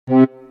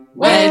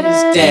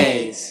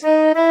Wednesdays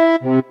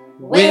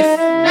with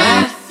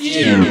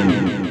Matthew.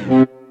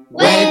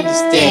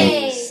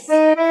 Wednesdays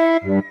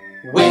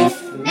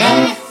with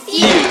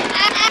Matthew.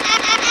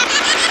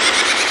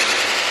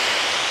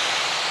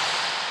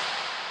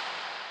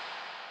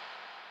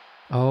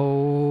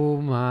 Oh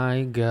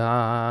my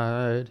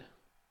God.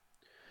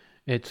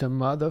 It's a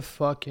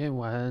motherfucking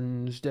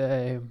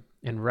Wednesday.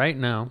 And right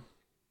now,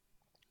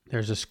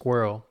 there's a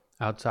squirrel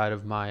outside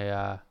of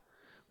my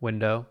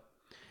window.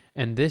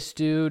 And this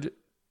dude,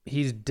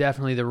 he's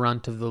definitely the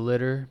runt of the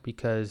litter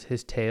because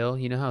his tail,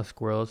 you know how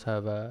squirrels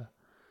have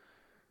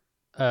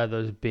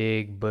those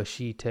big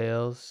bushy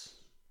tails?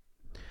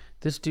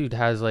 This dude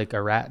has like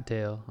a rat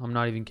tail. I'm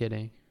not even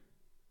kidding.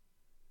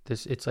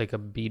 It's like a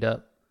beat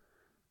up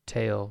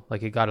tail,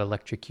 like it got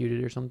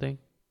electrocuted or something.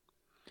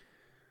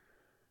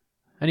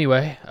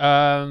 Anyway,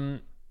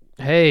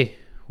 hey,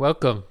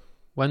 welcome.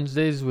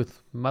 Wednesdays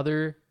with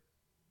Mother.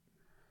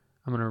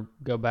 I'm going to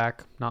go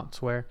back, not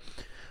swear.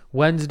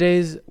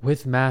 Wednesdays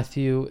with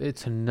Matthew.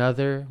 It's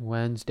another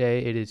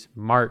Wednesday. It is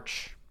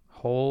March.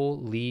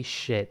 Holy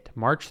shit.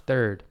 March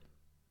 3rd.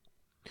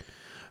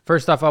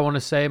 First off, I want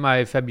to say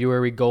my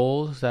February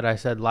goals that I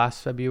said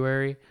last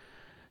February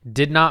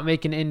did not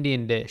make an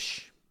Indian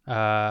dish.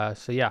 So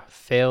yeah,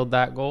 failed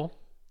that goal.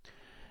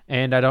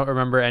 And I don't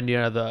remember any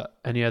of the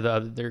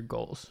other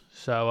goals.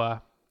 So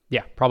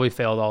yeah, probably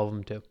failed all of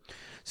them too.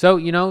 So,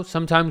 you know,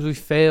 sometimes we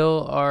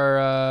fail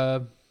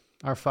our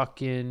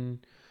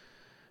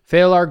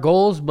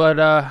goals, but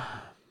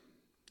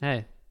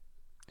hey,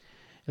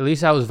 at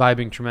least I was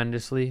vibing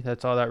tremendously.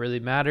 That's all that really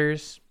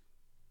matters.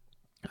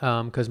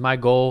 Because my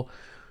goal,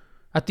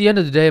 at the end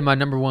of the day, my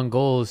number one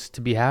goal is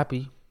to be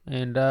happy.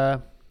 And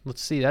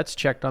let's see, that's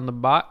checked on the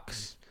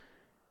box.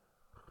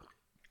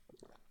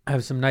 I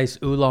have some nice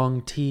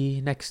oolong tea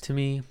next to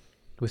me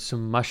with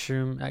some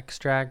mushroom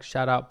extract.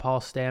 Shout out Paul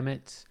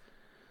Stamets.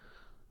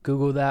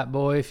 Google that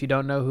boy if you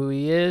don't know who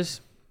he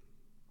is.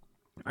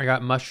 I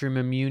got mushroom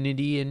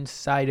immunity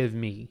inside of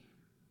me.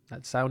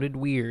 That sounded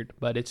weird,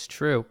 but it's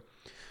true.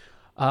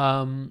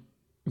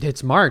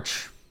 It's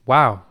March.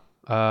 Wow.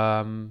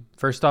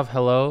 First off,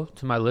 hello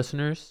to my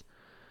listeners.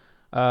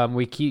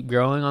 We keep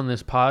growing on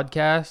this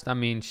podcast. I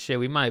mean, shit,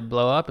 we might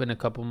blow up in a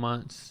couple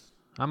months.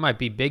 I might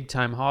be big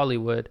time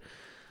Hollywood.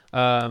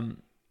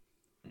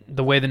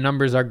 The way the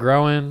numbers are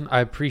growing, I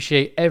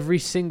appreciate every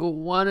single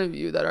one of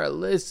you that are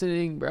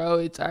listening, bro.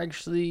 It's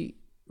actually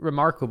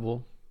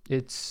remarkable.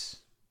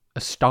 It's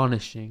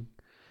astonishing.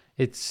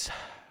 It's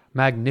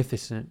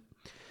magnificent.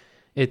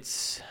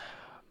 It's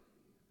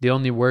the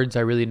only words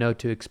I really know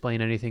to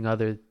explain anything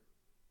other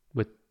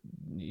with,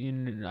 you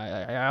know,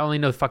 I only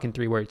know fucking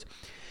 3 words.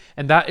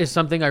 And that is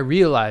something I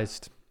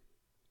realized.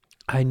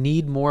 I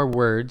need more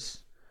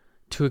words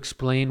to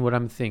explain what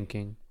I'm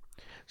thinking.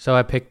 So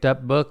I picked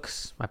up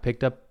books. I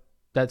picked up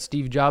that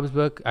Steve Jobs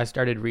book. I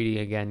started reading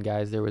again,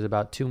 guys. There was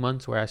about 2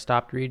 months where I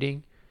stopped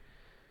reading.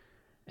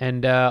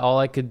 And all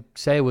I could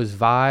say was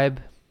vibe.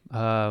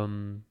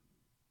 Vibe.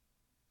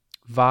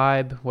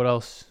 What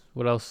else?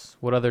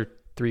 What other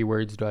 3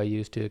 words do I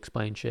use to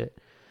explain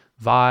shit?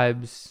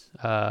 Vibes.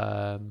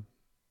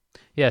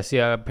 Yes,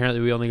 yeah,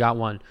 apparently we only got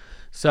 1.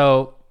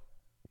 So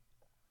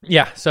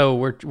yeah, so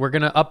we're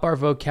going to up our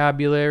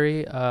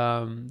vocabulary.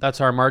 That's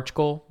our March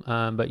goal.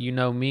 But you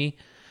know me.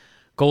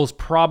 Goals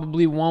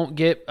probably won't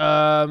get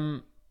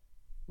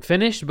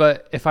finished,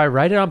 but if I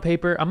write it on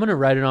paper, I'm going to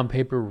write it on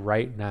paper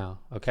right now,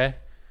 okay?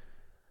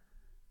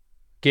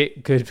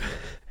 Get good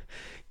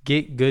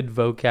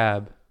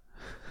vocab.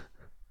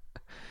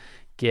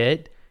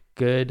 Get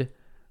good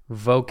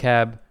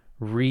vocab.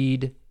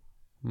 Read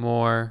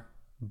more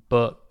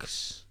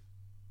books.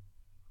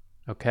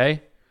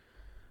 Okay?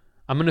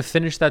 I'm going to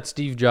finish that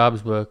Steve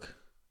Jobs book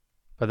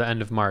by the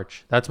end of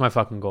March. That's my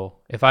fucking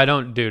goal. If I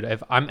don't, dude,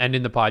 if I'm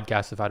ending the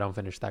podcast if I don't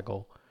finish that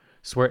goal.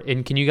 Swear.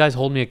 And can you guys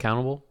hold me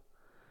accountable?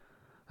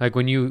 Like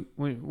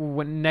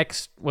when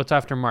next, what's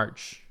after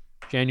March?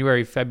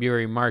 January,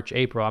 February, March,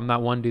 April. I'm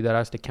not one dude that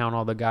has to count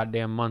all the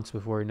goddamn months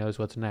before he knows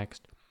what's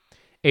next.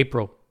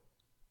 April.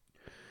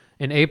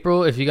 In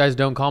April, if you guys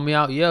don't call me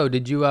out, yo,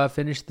 did you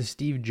finish the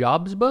Steve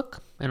Jobs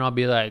book? And I'll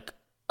be like,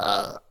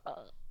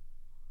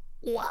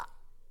 what?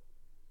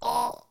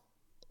 Oh,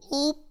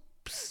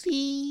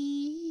 oopsie.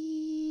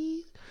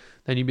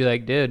 Then you'd be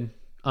like, dude,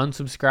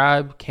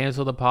 unsubscribe,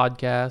 cancel the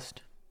podcast.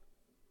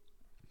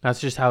 That's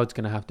just how it's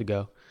going to have to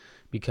go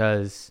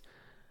because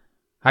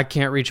I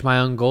can't reach my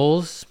own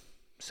goals.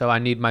 So I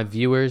need my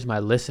viewers, my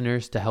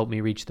listeners to help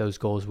me reach those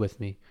goals with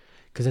me.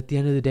 Because at the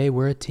end of the day,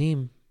 we're a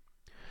team.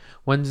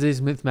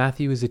 Wednesdays with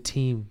Matthew is a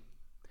team.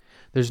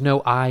 There's no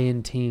I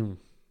in team,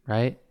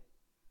 right?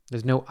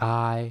 There's no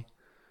I.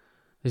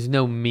 There's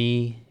no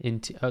me in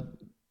team.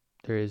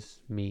 There is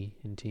me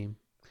in team.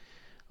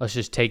 Let's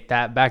just take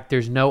that back.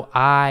 There's no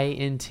I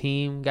in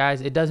team,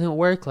 guys. It doesn't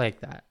work like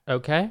that,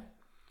 okay?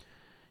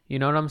 You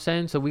know what I'm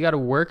saying? So we got to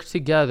work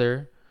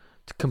together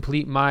to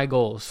complete my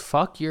goals.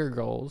 Fuck your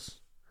goals.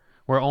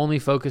 We're only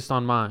focused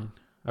on mine,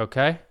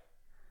 okay?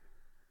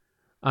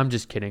 I'm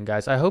just kidding,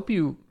 guys. I hope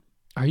you...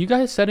 Are you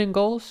guys setting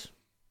goals?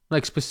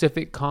 like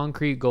specific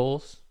concrete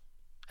goals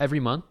every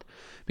month,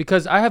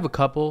 because I have a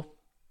couple.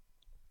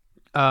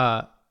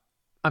 I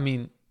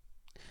mean,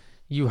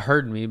 you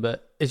heard me,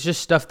 but it's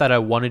just stuff that I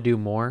want to do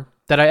more,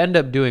 that I end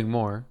up doing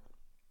more.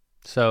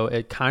 So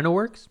it kind of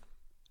works,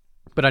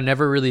 but I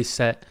never really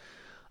set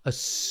a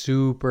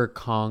super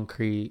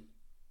concrete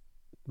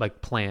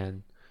like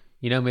plan.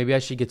 You know, maybe I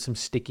should get some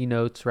sticky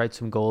notes, write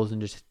some goals,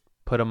 and just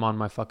put them on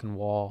my fucking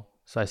wall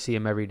so I see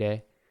them every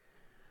day.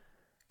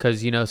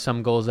 Because, you know,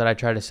 some goals that I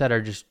try to set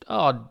are just,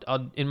 I'll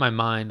in my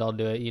mind, I'll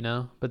do it, you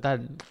know? But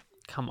that,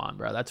 come on,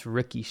 bro. That's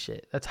rookie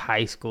shit. That's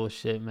high school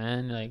shit,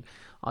 man. Like,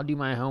 I'll do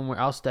my homework.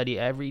 I'll study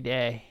every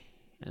day.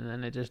 And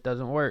then it just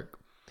doesn't work.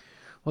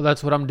 Well,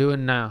 that's what I'm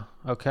doing now,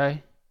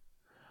 okay?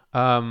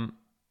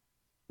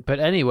 But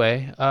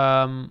anyway,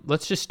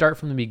 let's just start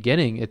from the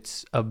beginning.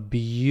 It's a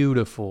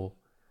beautiful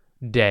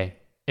day.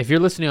 If you're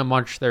listening on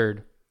March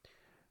 3rd,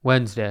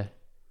 Wednesday,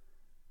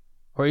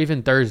 or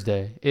even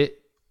Thursday, it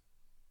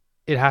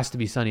has to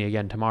be sunny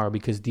again tomorrow,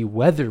 because the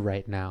weather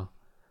right now,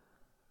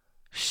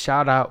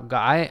 shout out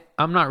God.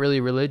 I'm not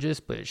really religious,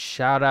 but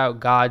shout out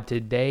God.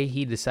 Today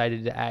he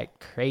decided to act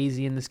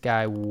crazy in the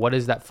sky. What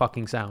is that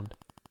fucking sound?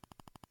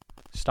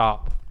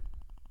 Stop.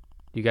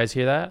 Do you guys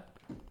hear that?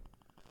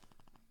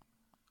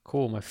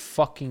 Cool. My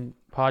fucking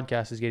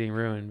podcast is getting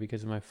ruined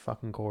because of my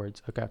fucking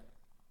cords. Okay.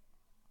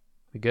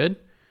 We good?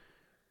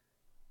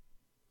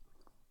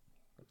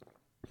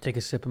 Take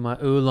a sip of my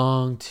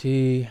oolong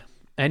tea.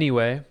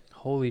 Anyway,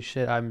 holy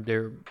shit, I'm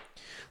there.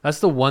 That's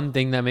the one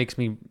thing that makes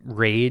me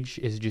rage,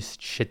 is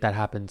just shit that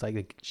happens.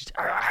 Like just,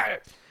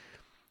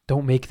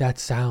 don't make that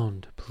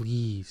sound,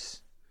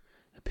 please.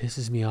 It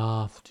pisses me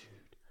off, dude.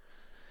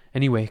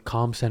 Anyway,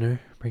 calm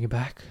center, bring it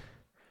back.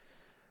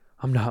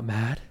 I'm not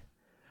mad.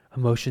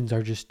 Emotions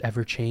are just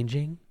ever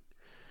changing.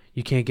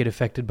 You can't get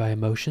affected by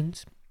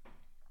emotions.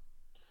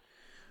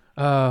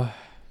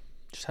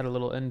 Just had a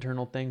little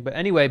internal thing. But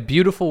anyway,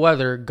 beautiful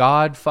weather.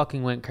 God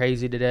fucking went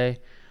crazy today.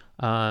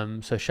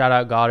 So shout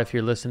out God if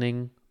you're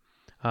listening.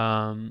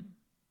 Yeah,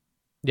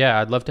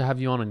 I'd love to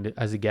have you on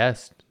as a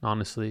guest,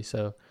 honestly.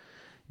 So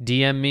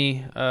DM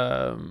me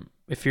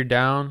if you're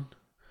down.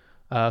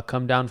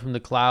 Come down from the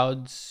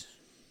clouds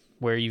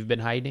where you've been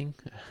hiding.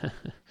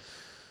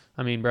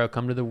 I mean, bro,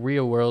 come to the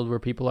real world where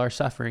people are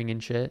suffering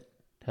and shit.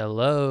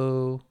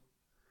 Hello.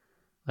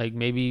 Like,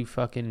 maybe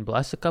fucking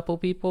bless a couple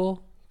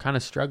people. Kind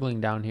of struggling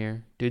down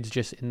here. Dude's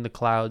just in the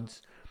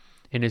clouds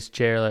in his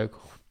chair like,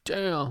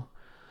 damn,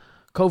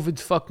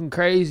 COVID's fucking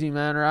crazy,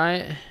 man,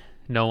 right?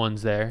 No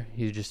one's there.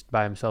 He's just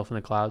by himself in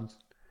the clouds.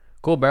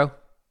 Cool, bro.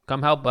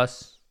 Come help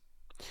us.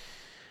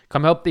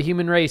 Come help the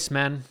human race,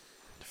 man.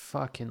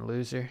 Fucking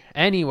loser.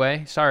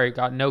 Anyway, sorry,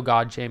 no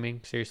God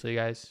shaming. Seriously,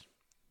 guys.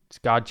 It's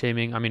God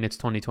shaming. I mean, it's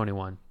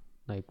 2021.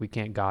 Like, we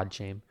can't God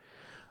shame.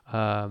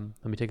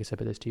 Let me take a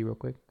sip of this tea real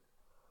quick.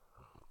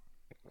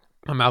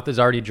 My mouth is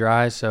already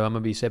dry, so I'm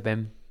going to be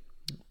sipping.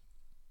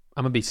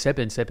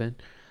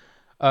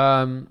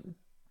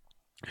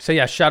 So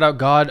yeah, shout out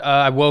God.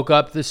 I woke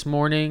up this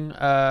morning.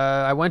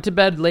 I went to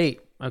bed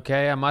late,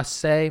 okay? I must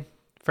say,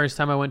 first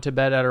time I went to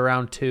bed at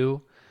around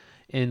 2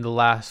 in the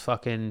last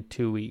fucking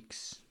 2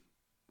 weeks.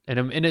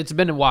 And it's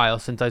been a while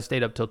since I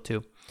stayed up till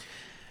 2.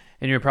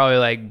 And you're probably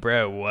like,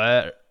 bro,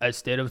 what? I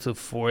stayed up till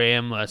 4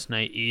 a.m. last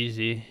night,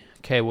 easy.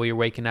 Okay, well, you're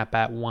waking up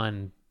at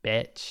 1,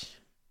 bitch.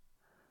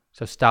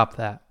 So stop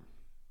that.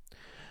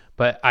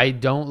 But every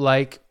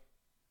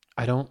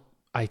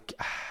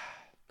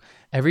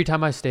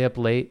time I stay up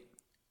late,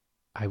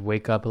 I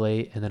wake up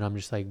late, and then I'm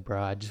just like,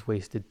 bro, I just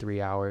wasted 3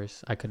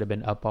 hours. I could have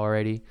been up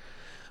already.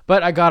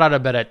 But I got out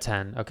of bed at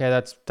 10. Okay,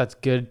 that's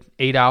good.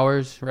 8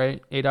 hours,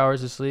 right? 8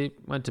 hours of sleep.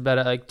 Went to bed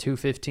at like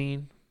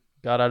 2:15.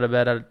 Got out of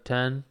bed at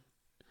 10.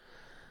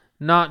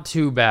 Not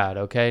too bad,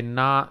 okay?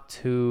 Not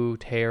too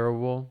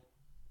terrible.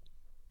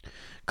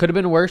 Could have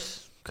been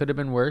worse.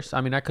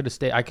 I mean, I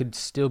could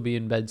still be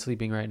in bed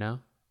sleeping right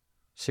now.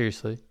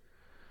 Seriously.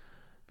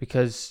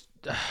 Because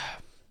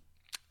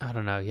I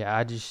don't know. Yeah,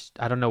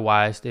 I don't know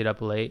why I stayed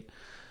up late.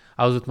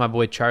 I was with my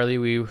boy Charlie.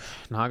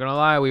 Not gonna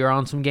lie, we were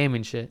on some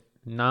gaming shit.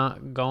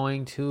 Not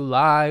going to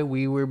lie,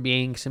 we were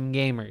being some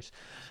gamers.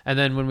 And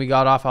then when we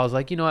got off, I was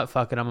like, you know what?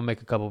 Fuck it, I'm gonna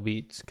make a couple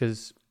beats.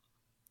 Because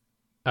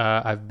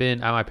I've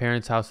been at my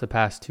parents' house the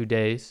past 2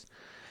 days.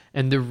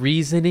 And the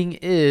reasoning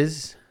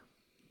is,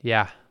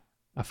 yeah,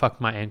 I fucked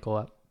my ankle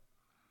up.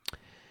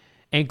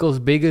 Ankle's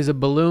big as a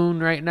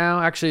balloon right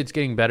now. Actually, it's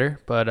getting better.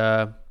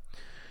 But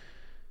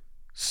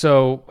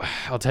so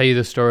I'll tell you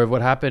the story of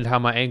what happened. How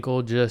my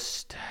ankle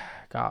just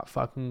got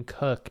fucking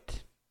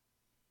cooked.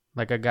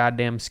 Like a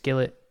goddamn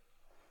skillet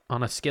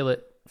on a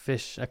skillet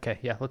fish. Okay,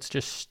 yeah, let's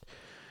just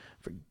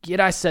forget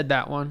I said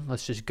that one.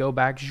 Let's just go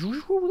back.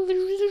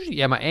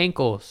 Yeah, my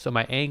ankle. So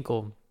my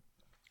ankle.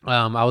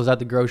 I was at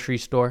the grocery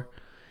store,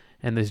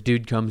 and this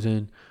dude comes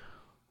in,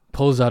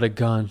 pulls out a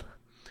gun.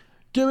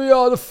 Give me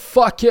all the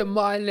fucking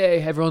money.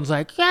 Everyone's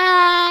like,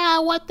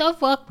 what the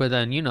fuck? But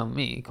then, you know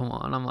me, come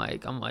on. I'm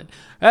like,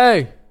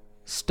 hey,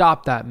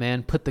 stop that,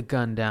 man. Put the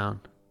gun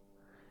down.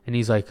 And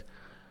he's like,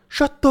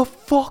 shut the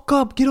fuck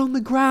up. Get on the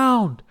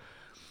ground.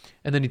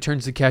 And then he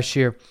turns to the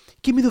cashier,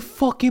 give me the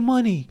fucking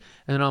money.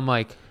 And I'm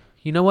like,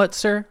 you know what,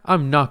 sir?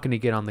 I'm not going to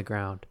get on the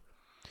ground.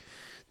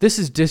 This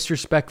is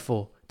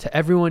disrespectful to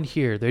everyone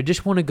here. They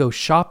just want to go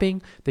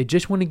shopping. They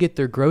just want to get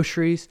their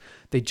groceries.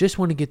 They just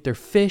want to get their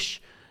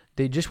fish.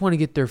 They just want to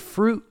get their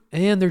fruit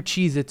and their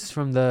Cheez-Its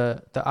from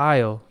the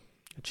aisle.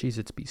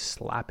 Cheez-Its be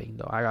slapping,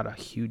 though. I got a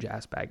huge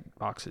ass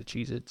box of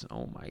Cheez-Its.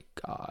 Oh, my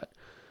God.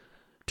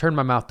 Turned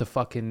my mouth to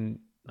fucking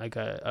like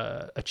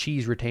a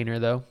cheese retainer,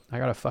 though. I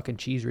got a fucking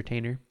cheese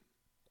retainer.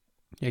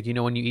 Like, you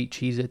know when you eat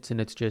Cheez-Its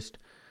and it's just,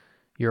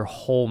 your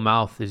whole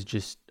mouth is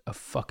just a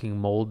fucking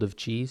mold of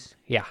cheese?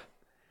 Yeah.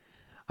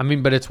 I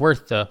mean, but it's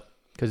worth though,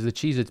 because the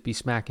Cheez-Its be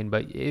smacking.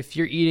 But if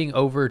you're eating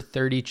over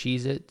 30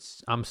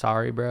 Cheez-Its, I'm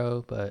sorry,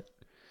 bro, but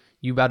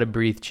you about to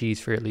breathe cheese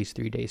for at least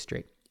 3 days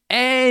straight.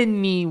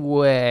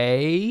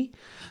 Anyway,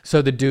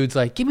 so the dude's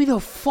like, give me the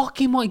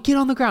fucking money, get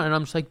on the ground. And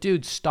I'm just like,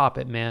 dude, stop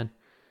it, man.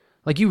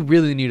 Like, you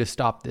really need to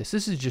stop this.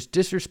 This is just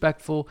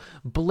disrespectful,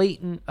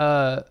 blatant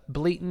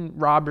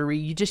robbery.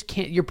 You just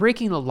can't, you're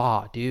breaking the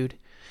law, dude.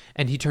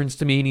 And he turns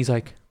to me and he's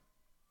like,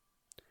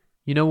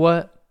 you know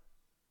what?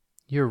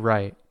 You're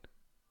right.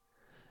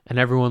 And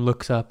everyone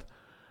looks up.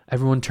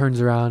 Everyone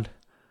turns around.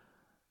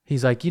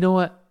 He's like, you know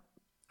what?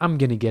 I'm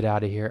going to get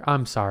out of here.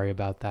 I'm sorry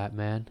about that,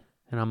 man.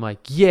 And I'm like,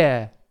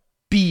 yeah,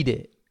 beat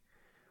it.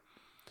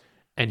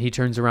 And he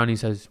turns around and he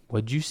says,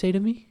 what'd you say to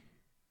me?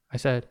 I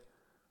said,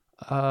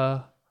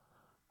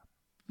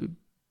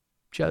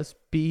 just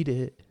beat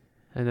it.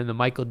 And then the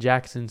Michael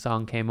Jackson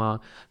song came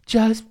on,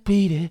 just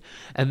beat it.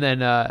 And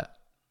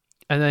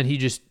then he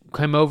just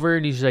came over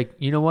and he's like,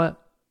 you know what?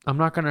 I'm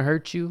not going to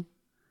hurt you.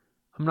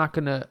 I'm not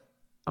going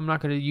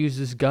to use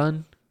this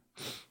gun,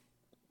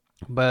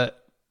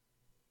 but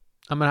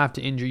I'm going to have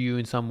to injure you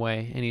in some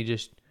way. And he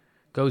just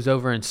goes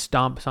over and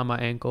stomps on my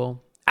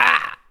ankle.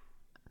 Ah!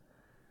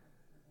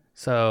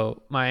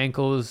 So my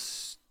ankle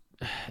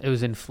it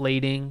was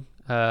inflating.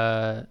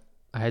 I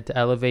had to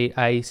elevate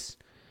ice.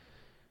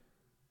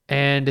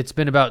 And it's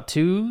been about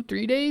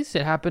 2-3 days.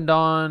 It happened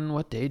on,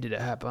 what day did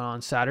it happen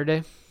on?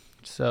 Saturday.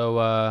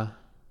 So,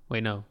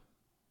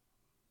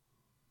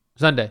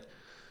 Sunday.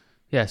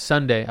 Yeah,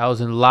 Sunday. I was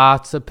in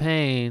lots of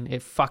pain.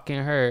 It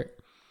fucking hurt.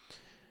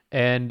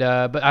 And,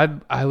 but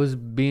I was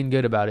being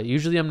good about it.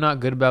 Usually I'm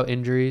not good about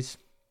injuries.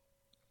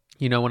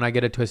 You know, when I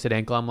get a twisted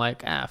ankle, I'm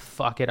like,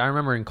 fuck it. I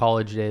remember in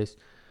college days.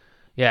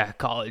 Yeah,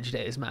 college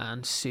days,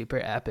 man.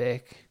 Super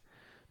epic.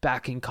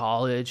 Back in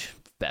college.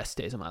 Best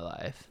days of my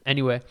life.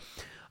 Anyway,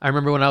 I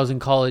remember when I was in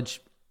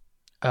college,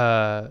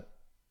 I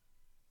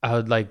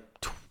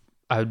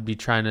would be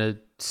trying to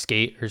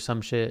skate or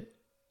some shit.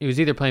 It was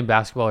either playing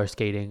basketball or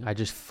skating. I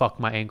just fucked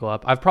my ankle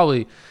up. I've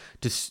probably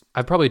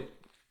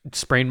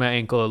sprained my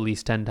ankle at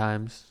least 10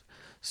 times.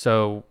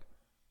 So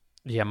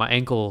yeah, my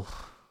ankle,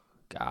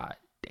 god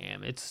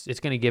damn, it's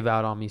going to give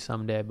out on me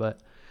someday.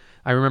 But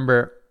I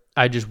remember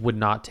I just would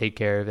not take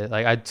care of it.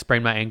 Like, I'd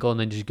sprain my ankle and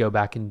then just go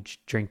back and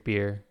drink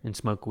beer and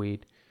smoke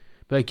weed.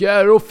 Be like,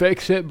 yeah, it'll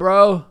fix it,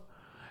 bro.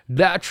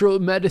 Natural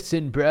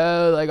medicine,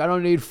 bro. Like, I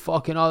don't need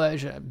fucking all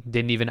that shit.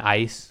 Didn't even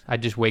ice. I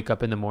just wake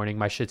up in the morning.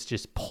 My shit's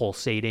just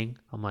pulsating.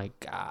 I'm like,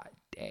 god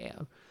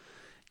damn.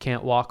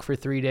 Can't walk for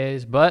 3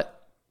 days.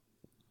 But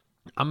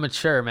I'm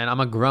mature, man.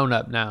 I'm a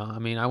grown-up now. I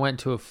mean, I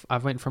went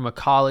from a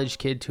college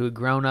kid to a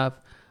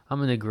grown-up.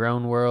 I'm in the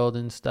grown world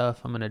and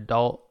stuff. I'm an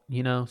adult,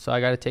 you know, so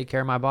I got to take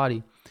care of my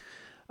body.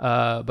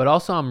 But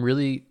also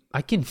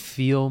I can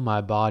feel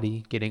my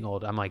body getting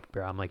old. I'm like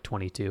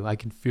 22. I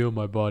can feel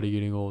my body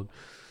getting old.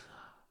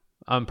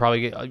 I'm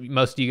probably,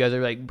 most of you guys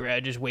are like,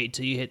 bruh, just wait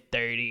till you hit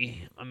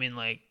 30. I mean,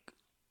 like,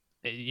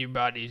 your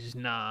body's,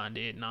 dude, nah. I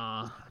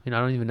mean, I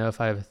don't even know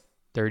if I have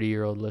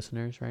 30-year-old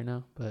listeners right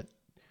now, but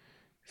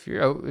if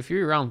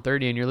you're around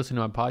 30 and you're listening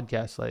to my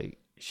podcast, like,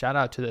 shout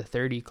out to the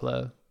 30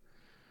 club.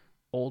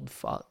 Old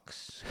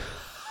fucks.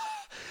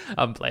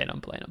 I'm playing.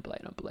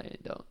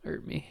 Don't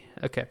hurt me.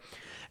 Okay.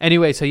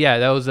 Anyway, so yeah,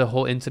 that was a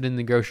whole incident in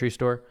the grocery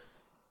store.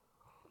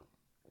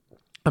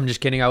 I'm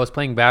just kidding. I was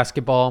playing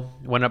basketball,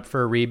 went up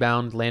for a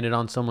rebound, landed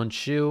on someone's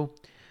shoe,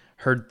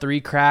 heard 3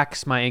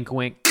 cracks. My ankle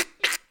went.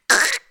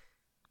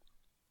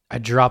 I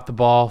dropped the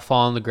ball,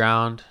 fall on the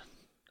ground.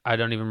 I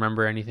don't even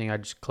remember anything. I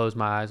just closed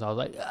my eyes. I was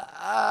like,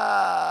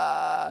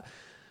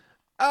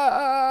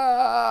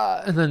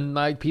 and then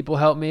like people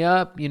helped me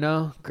up, you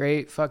know,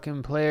 great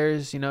fucking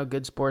players, you know,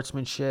 good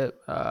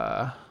sportsmanship.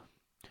 I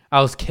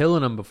was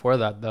killing them before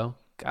that though.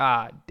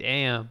 God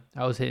damn.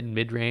 I was hitting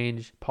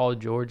mid-range, Paul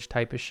George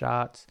type of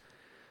shots.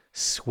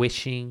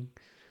 Swishing,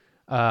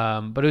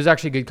 but it was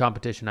actually good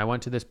competition. I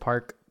went to this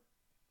park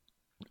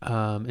in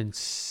I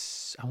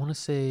want to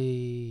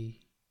say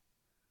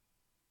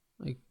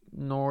like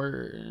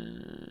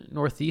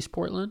northeast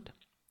Portland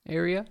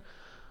area.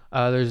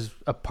 There's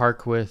a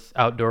park with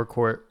outdoor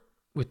court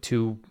with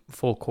 2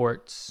 full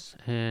courts,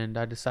 and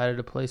I decided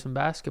to play some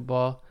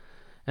basketball.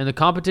 And the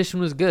competition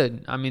was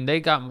good. I mean,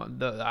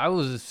 I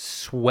was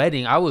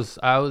sweating. I was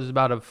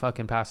about to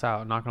fucking pass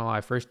out. Not gonna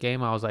lie. First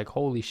game, I was like,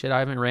 holy shit, I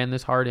haven't ran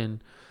this hard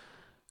in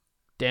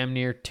damn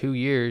near 2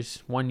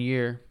 years, 1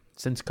 year.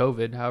 since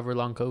COVID, however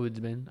long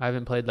COVID's been. I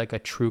haven't played like a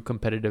true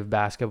competitive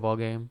basketball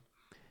game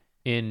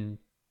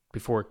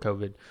before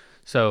COVID.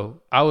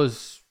 So I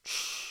was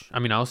still a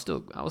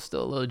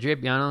little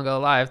drippy. I'm not gonna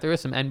lie. If there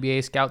was some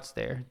NBA scouts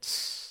there,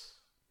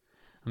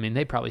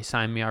 they probably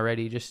signed me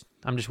already.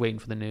 I'm just waiting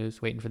for the news,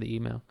 waiting for the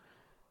email.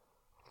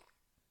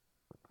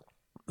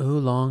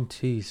 Oolong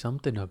tea,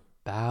 something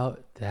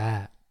about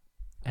that.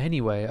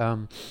 Anyway,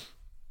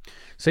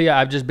 so yeah,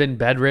 I've just been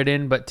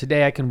bedridden, but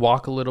today I can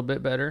walk a little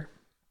bit better.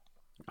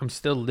 I'm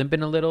still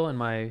limping a little,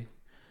 and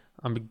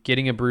I'm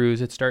getting a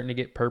bruise. It's starting to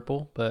get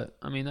purple, but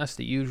that's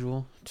the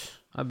usual.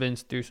 I've been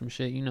through some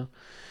shit,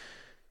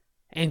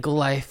 Ankle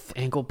life,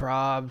 ankle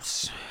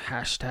probs,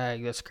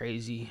 hashtag, that's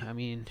crazy.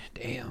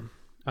 Damn.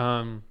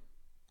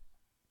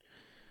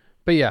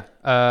 But yeah,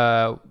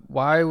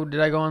 why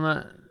did I go on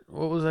that?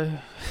 What was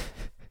I?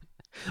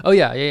 Oh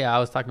yeah. I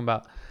was talking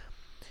about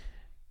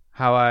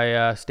how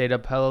I stayed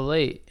up hella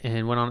late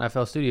and went on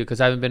FL Studio because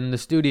I haven't been in the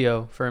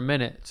studio for a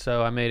minute.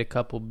 So I made a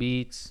couple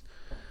beats.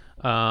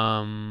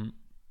 What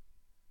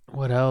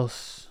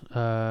else?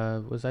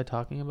 Was I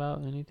talking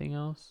about anything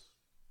else?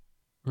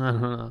 I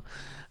don't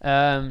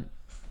know.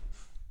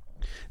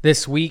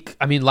 This week,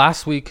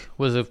 last week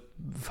was a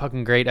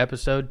fucking great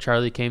episode.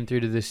 Charlie came through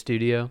to the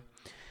studio.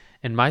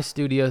 And my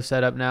studio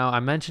setup now,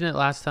 I mentioned it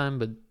last time,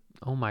 but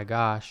oh my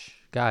gosh.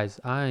 Guys,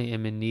 I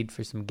am in need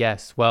for some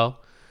guests.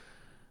 Well,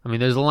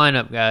 there's a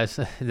lineup, guys.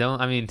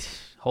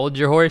 Hold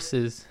your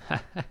horses.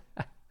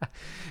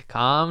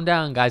 Calm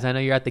down, guys. I know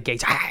you're at the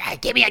gates.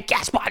 Give me a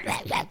guest spot.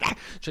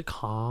 Just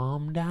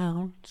calm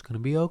down. It's going to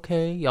be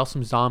okay. Y'all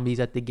some zombies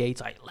at the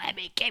gates.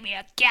 Give me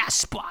a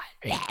guest spot.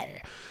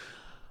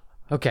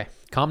 Okay,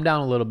 calm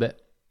down a little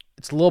bit.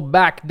 It's a little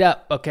backed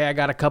up. Okay, I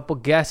got a couple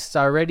guests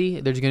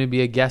already. There's going to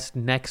be a guest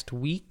next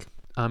week.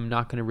 I'm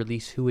not going to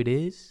release who it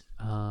is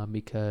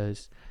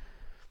because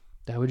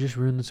that would just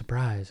ruin the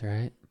surprise,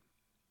 right?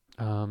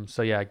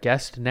 So yeah,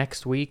 guest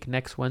next week,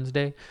 next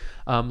Wednesday.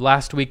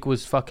 Last week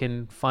was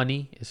fucking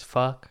funny as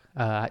fuck.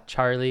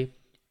 Charlie,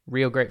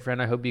 real great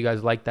friend. I hope you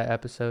guys liked that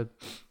episode.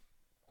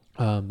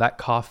 That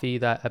coffee,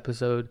 that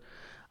episode,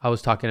 I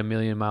was talking a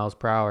million miles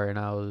per hour, and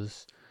I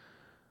was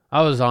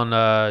on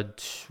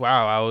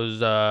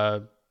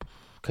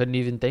couldn't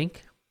even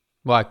think.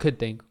 Well, I could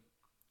think.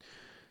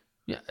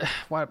 Yeah,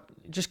 why?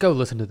 Just go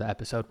listen to the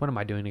episode. What am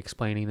I doing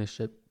explaining this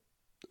shit?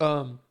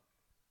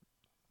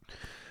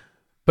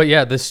 But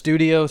yeah, the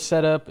studio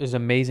setup is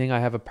amazing.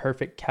 I have a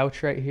perfect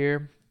couch right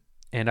here,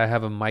 and I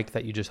have a mic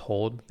that you just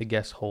hold. The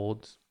guest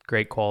holds.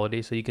 Great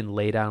quality, so you can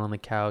lay down on the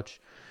couch.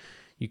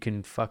 You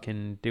can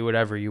fucking do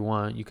whatever you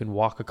want. You can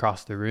walk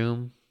across the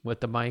room with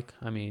the mic.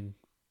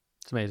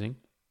 It's amazing.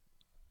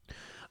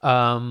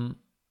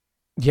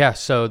 Yeah,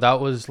 so that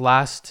was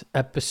last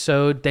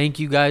episode. Thank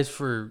you guys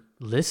for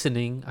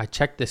listening. I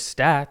checked the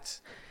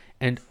stats,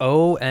 and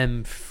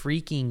OM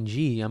freaking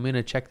G. I'm going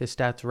to check the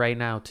stats right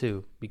now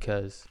too,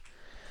 because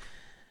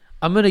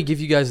I'm going to give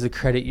you guys the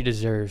credit you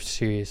deserve,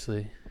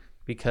 seriously,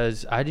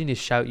 because I need to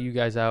shout you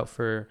guys out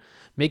for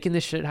making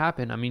this shit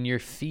happen. You're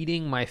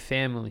feeding my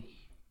family.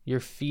 You're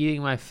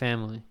feeding my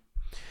family.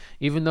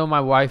 Even though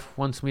my wife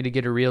wants me to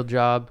get a real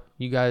job,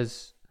 you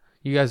guys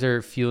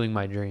are fueling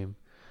my dream.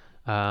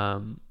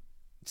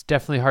 It's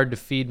definitely hard to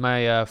feed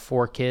my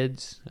 4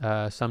 kids.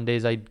 Some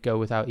days I go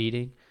without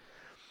eating.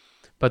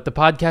 But the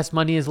podcast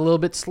money is a little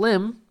bit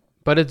slim,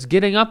 but it's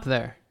getting up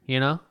there,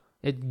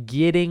 It's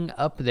getting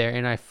up there,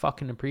 and I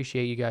fucking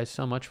appreciate you guys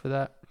so much for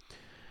that.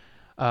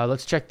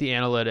 Let's check the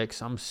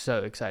analytics. I'm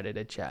so excited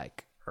to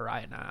check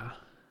right now.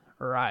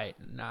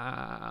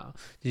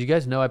 Did you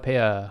guys know I pay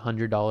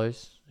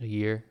 $100 a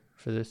year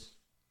for this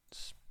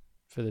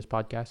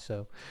podcast?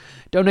 So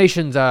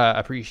donations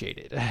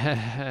appreciated.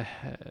 Yeah,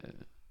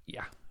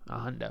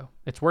 $100.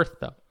 It's worth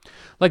though.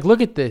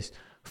 Look at this.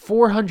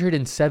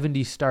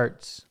 470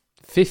 starts,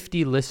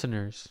 50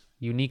 listeners,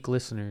 unique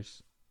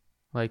listeners.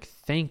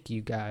 Thank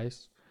you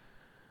guys.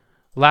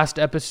 Last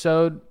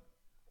episode,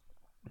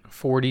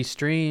 40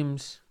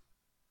 streams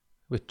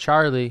with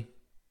Charlie.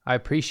 I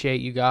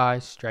appreciate you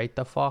guys. Straight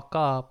the fuck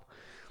up.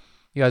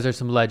 You guys are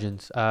some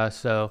legends.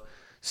 So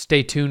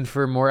stay tuned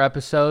for more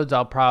episodes.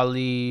 I'll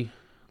probably,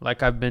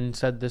 like I've been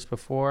said this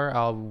before,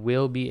 I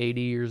will be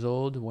 80 years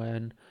old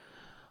when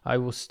I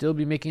will still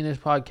be making this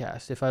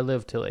podcast if I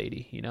live till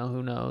 80.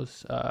 Who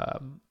knows? Do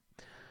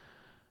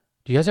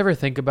you guys ever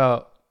think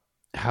about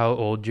how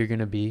old you're going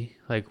to be?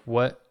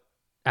 What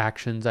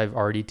actions I've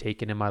already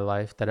taken in my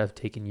life that have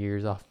taken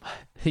years off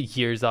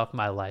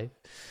my life?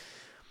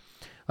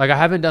 I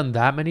haven't done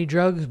that many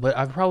drugs, but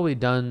I've probably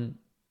done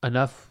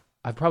enough.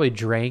 I've probably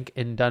drank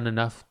and done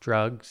enough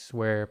drugs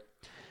where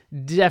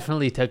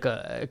definitely took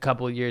a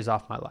couple of years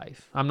off my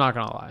life. I'm not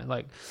going to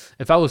lie.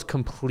 If I was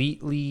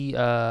completely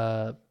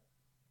sober,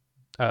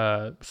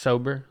 I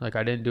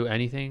didn't do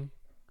anything,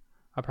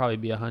 I'd probably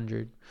be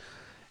 100.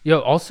 Yo,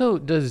 also,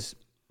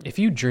 if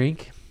you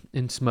drink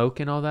and smoke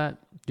and all that,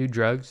 do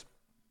drugs,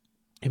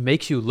 it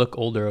makes you look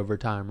older over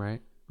time,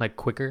 right?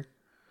 Quicker,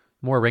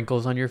 more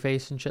wrinkles on your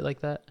face and shit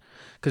like that.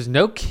 Because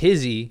no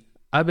kizzy,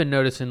 I've been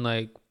noticing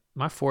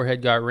My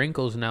forehead got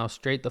wrinkles now.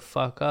 Straight the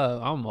fuck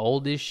up. I'm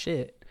old as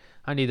shit.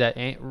 I need that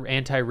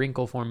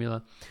anti-wrinkle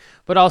formula.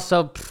 But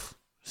also,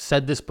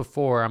 said this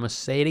before. I'm going to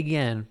say it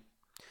again.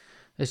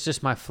 It's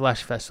just my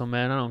flesh vessel,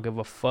 man. I don't give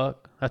a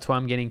fuck. That's why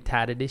I'm getting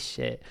tatted as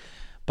shit.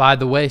 By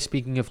the way,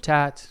 speaking of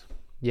tats,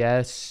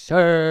 yes,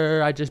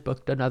 sir. I just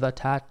booked another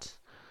tat.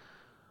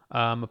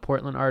 A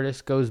Portland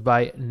artist goes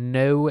by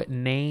No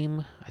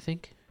Name, I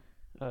think.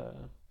 Let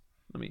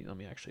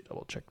me actually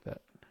double check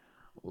that.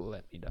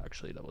 Let me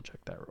actually double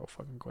check that real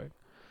fucking quick.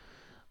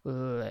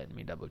 Let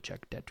me double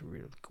check that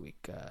real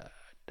quick.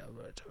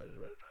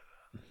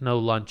 No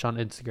Lunch on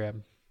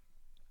Instagram.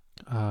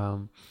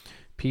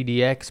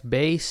 PDX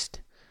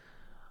based.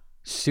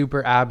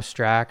 Super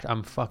abstract.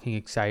 I'm fucking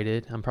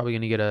excited. I'm probably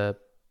going to get a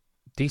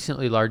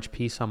decently large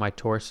piece on my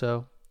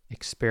torso.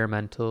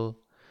 Experimental.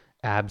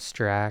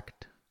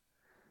 Abstract.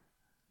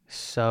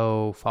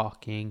 So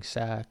fucking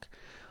sick.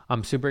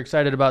 I'm super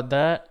excited about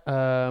that.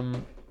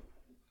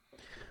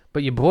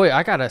 But your boy,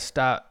 I gotta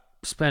stop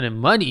spending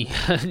money.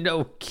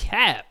 No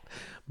cap.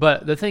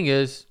 But the thing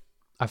is,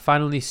 I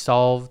finally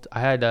solved.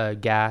 I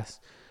had GAS,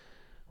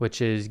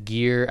 which is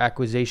gear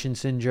acquisition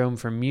syndrome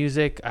for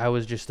music. I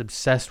was just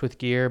obsessed with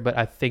gear, but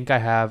I think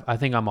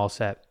I'm all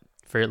set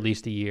for at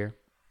least a year.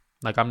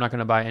 Like, I'm not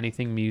gonna buy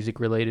anything music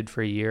related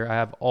for a year. I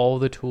have all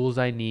the tools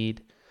I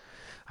need.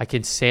 I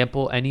can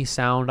sample any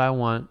sound I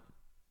want,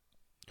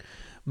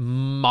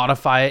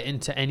 modify it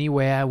into any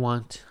way I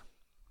want.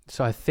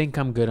 So I think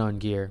I'm good on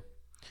gear.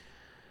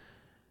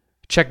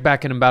 Check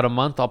back in about a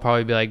month. I'll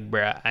probably be like,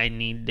 bruh, I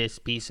need this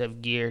piece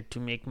of gear to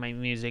make my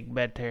music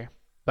better.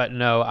 But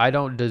no, I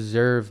don't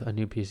deserve a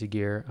new piece of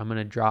gear. I'm going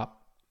to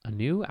drop a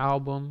new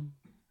album.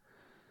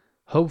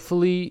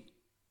 Hopefully,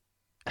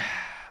 I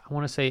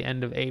want to say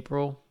end of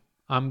April.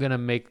 I'm going to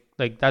make,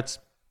 like, that's,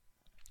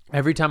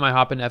 every time I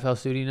hop in FL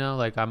Studio now,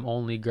 like, I'm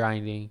only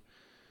grinding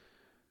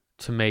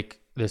to make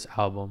this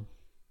album.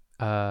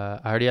 I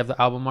already have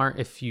the album art.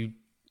 If you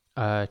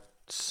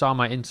saw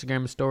my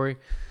Instagram story,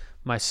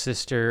 my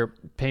sister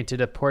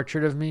painted a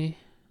portrait of me,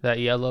 that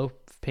yellow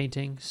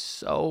painting.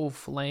 So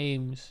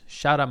flames.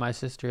 Shout out my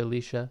sister,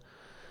 Alicia.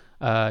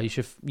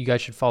 You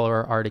guys should follow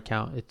her art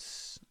account.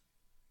 It's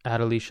at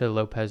Alicia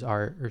Lopez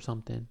Art or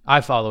something. I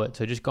follow it,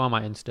 so just go on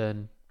my Insta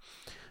and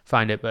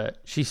find it. But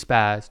she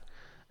spazzed.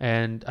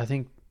 And I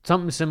think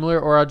something similar,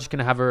 or I'm just going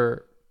to have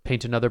her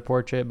paint another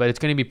portrait. But it's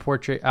going to be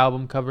portrait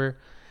album cover.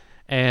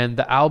 And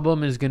the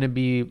album is going to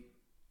be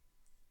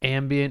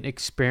ambient,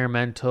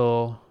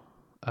 experimental,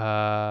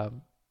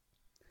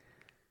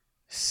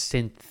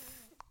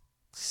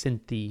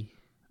 synthy.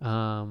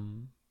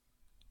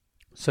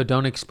 So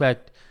don't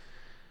expect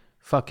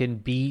fucking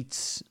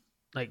beats,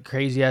 like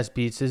crazy ass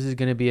beats. This is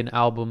going to be an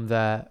album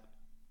that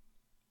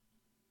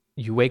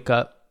you wake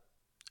up,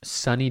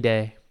 sunny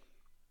day,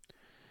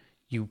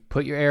 you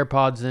put your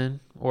AirPods in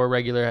or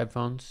regular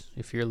headphones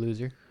if you're a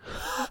loser.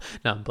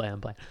 No, I'm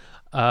playing.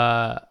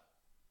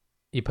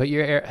 You put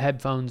your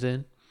headphones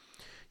in,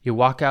 you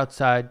walk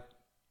outside,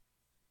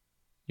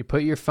 you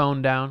put your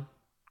phone down,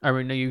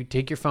 you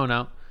take your phone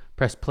out,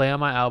 press play on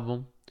my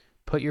album,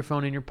 put your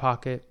phone in your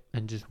pocket,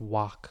 and just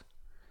walk.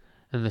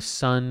 And the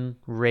sun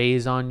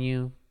rays on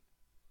you,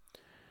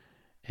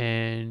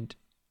 and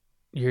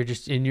you're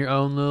just in your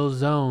own little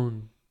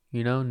zone,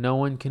 no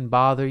one can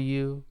bother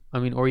you.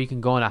 Or you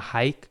can go on a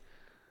hike,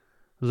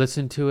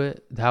 listen to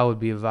it, that would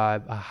be a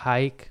vibe. A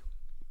hike.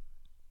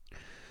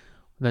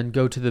 Then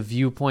go to the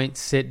viewpoint,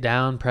 sit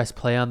down, press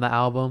play on the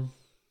album.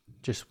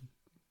 Just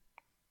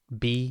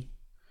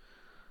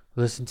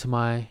listen to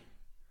my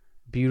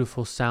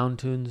beautiful sound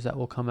tunes that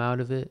will come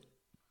out of it.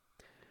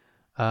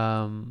 It's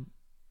going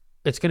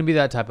to be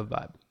that type of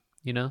vibe,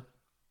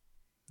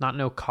 Not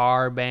no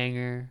car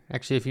banger.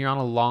 Actually, if you're on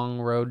a long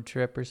road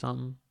trip or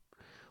something,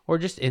 or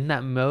just in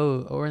that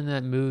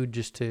mood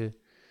just to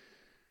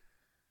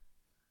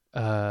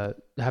have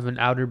an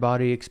outer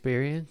body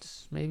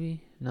experience,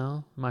 maybe.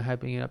 No, am I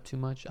hyping it up too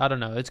much? I don't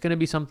know. It's going to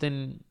be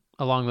something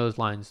along those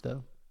lines,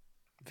 though.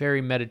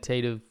 Very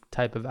meditative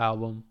type of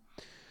album.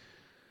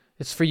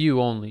 It's for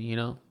you only,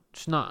 you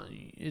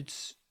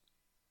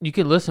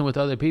can listen with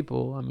other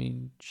people.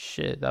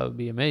 Shit, that would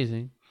be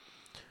amazing.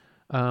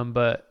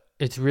 But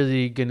it's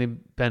really going to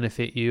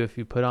benefit you if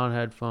you put on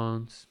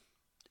headphones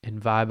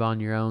and vibe on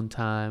your own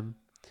time.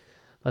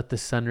 Let the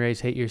sun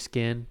rays hit your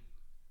skin.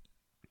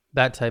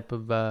 That type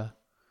of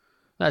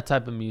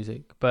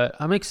music. But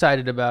I'm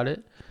excited about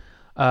it.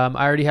 I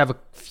already have a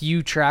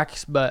few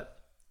tracks, but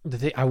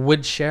I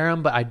would share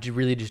them, but I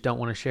really just don't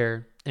want to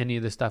share any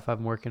of the stuff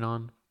I'm working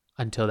on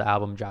until the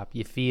album drop.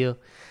 You feel?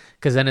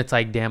 Because then it's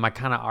like, damn, I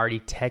kind of already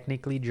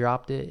technically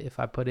dropped it if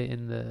I put it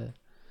in the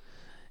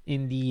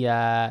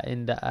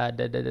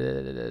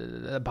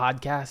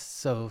podcast.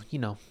 So you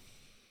know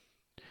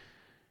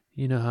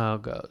how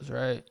it goes,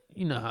 right?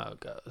 You know how it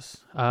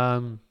goes.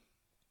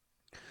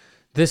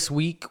 This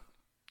week,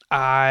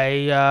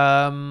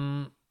 I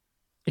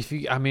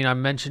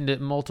mentioned it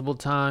multiple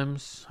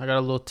times. I got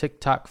a little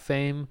TikTok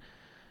fame,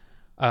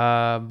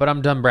 but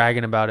I'm done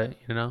bragging about it.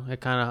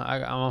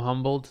 I'm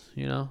humbled.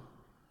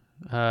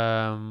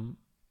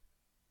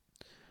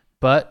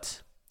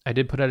 But I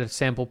did put out a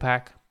sample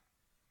pack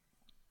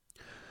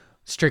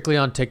strictly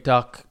on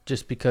TikTok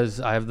just because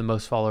I have the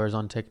most followers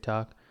on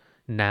TikTok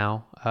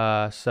now.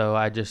 So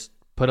I just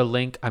put a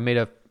link. I made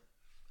a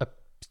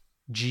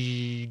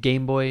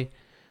Game Boy.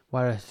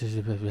 Reset.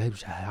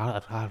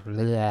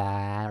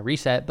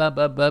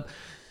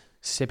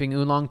 Sipping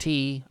oolong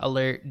tea.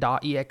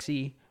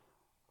 Alert.exe.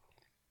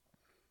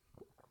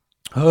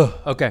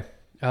 Oh, okay.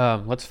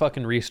 Let's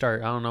fucking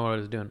restart. I don't know what I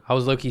was doing. I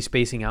was low-key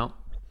spacing out.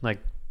 Like,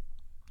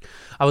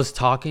 I was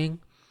talking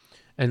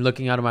and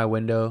looking out of my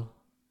window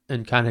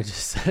and kind of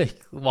just like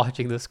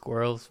watching the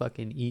squirrels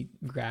fucking eat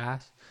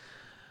grass.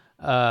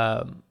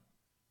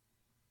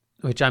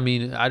 Which, I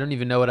mean, I don't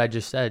even know what I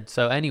just said.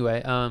 So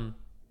anyway,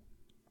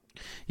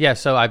 yeah,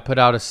 so I put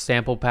out a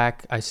sample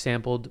pack. I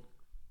sampled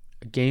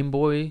Game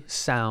Boy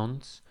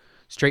sounds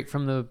straight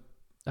from the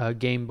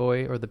Game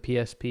Boy or the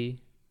PSP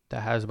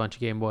that has a bunch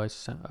of Game Boy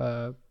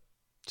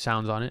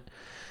sounds on it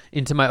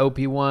into my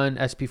OP1,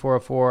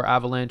 SP404,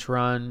 Avalanche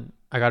Run.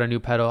 I got a new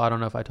pedal. I don't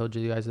know if I told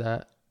you guys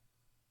that.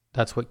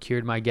 That's what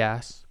cured my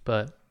gas,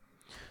 but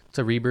it's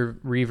a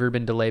reverb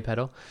and delay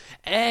pedal.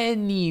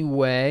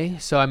 Anyway,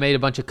 so I made a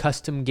bunch of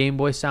custom Game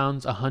Boy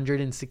sounds,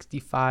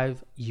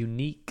 165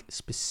 unique,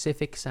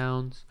 specific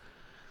sounds.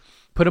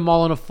 Put them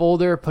all in a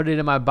folder, put it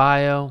in my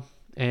bio,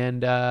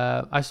 and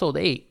I sold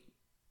 8.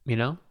 You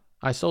know,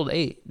 I sold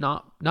 8.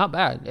 Not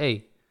bad.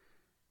 Hey,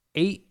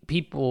 8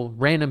 people,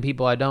 random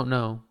people I don't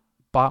know,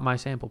 bought my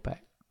sample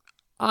pack.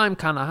 I'm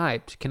kind of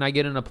hyped. Can I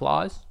get an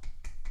applause?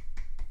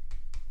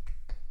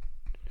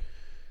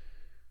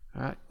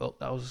 All right. Well,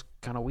 that was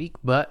kind of weak,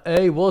 but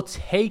hey, we'll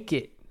take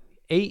it.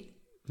 8,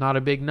 not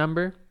a big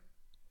number,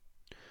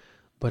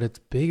 but it's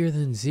bigger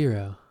than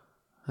 0.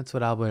 That's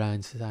what Albert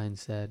Einstein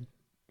said,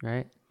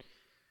 right?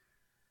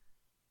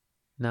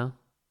 No,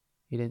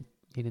 he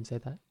didn't say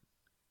that.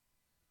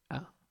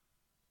 Oh,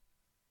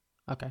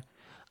 okay.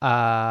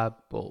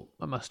 Well,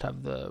 I must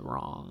have the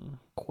wrong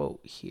quote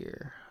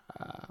here.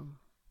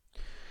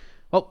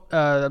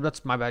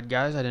 That's my bad,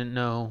 guys. I didn't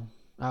know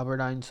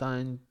Albert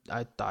Einstein.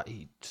 I thought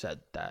he said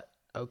that.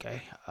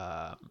 Okay.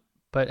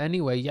 But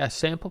anyway, yeah,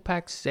 sample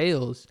pack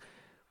sales.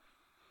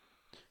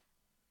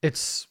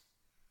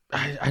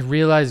 I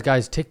realize,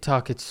 guys,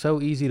 TikTok, it's so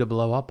easy to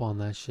blow up on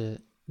that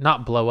shit.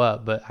 Not blow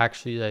up, but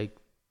actually like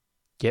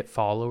get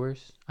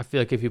followers. I feel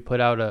like if you put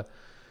out a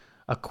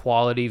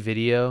quality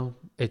video,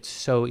 it's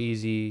so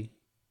easy.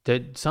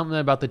 Something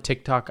about the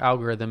TikTok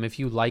algorithm, if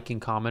you like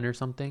and comment or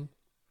something,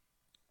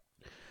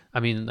 I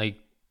mean, like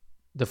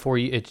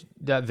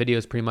that video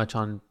is pretty much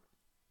on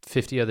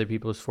 50 other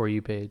people's For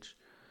You page,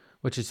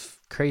 which is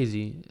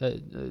crazy.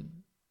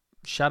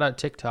 Shout out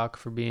TikTok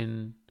for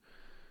being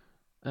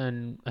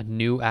a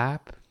new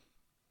app,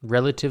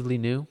 relatively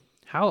new.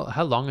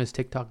 How long has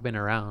TikTok been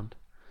around?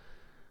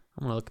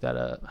 I'm gonna look that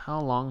up. How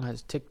long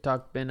has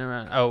TikTok been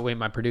around? Oh wait,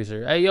 my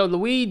producer. Hey yo,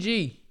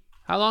 Luigi.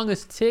 How long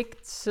has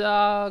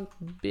TikTok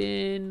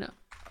been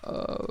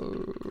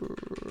around?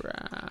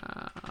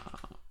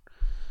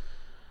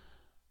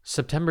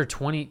 September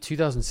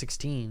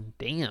 2016.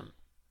 Damn.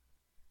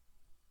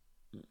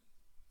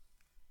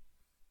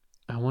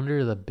 I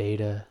wonder the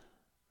beta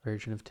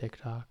version of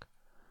TikTok.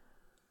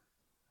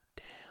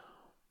 Damn.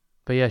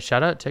 But yeah,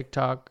 shout out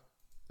TikTok.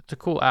 It's a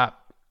cool app.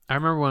 I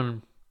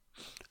remember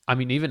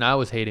even I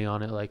was hating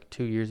on it like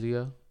 2 years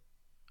ago,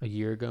 a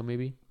year ago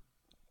maybe.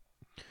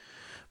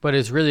 But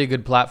it's really a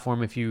good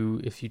platform if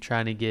you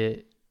trying to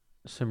get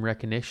some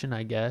recognition,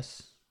 I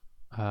guess.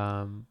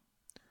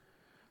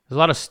 There's a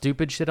lot of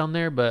stupid shit on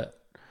there,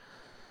 but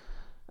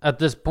at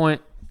this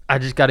point, I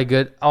just got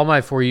all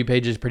my For You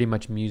page is pretty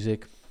much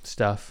music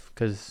stuff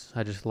because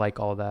I just like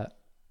all that.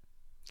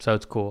 So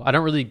it's cool. I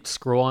don't really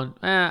scroll on.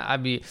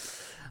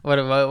 What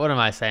am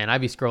I saying?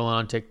 I'd be scrolling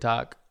on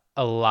TikTok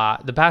a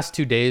lot. The past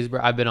 2 days,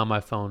 bro, I've been on my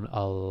phone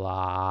a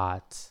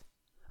lot.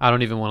 I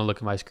don't even want to look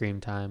at my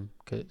screen time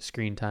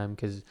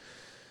because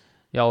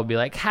y'all will be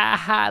like, ha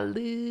ha,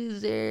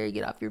 loser,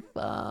 get off your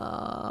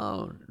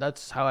phone.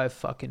 That's how I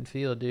fucking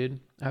feel, dude.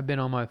 I've been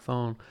on my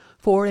phone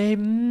for a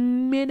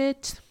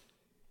minute.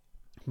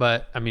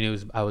 But I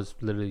mean, I was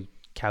literally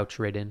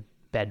couch-ridden,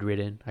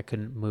 bedridden. I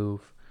couldn't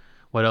move.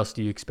 What else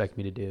do you expect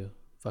me to do?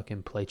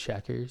 Fucking play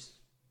checkers?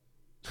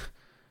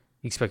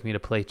 You expect me to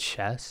play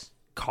chess?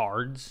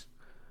 Cards?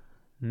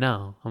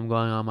 No, I'm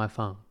going on my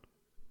phone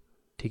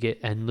to get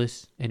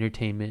endless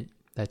entertainment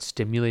that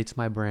stimulates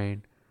my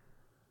brain,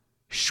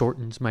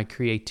 shortens my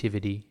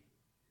creativity,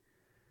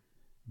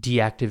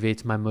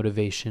 deactivates my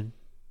motivation,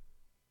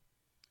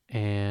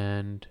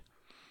 and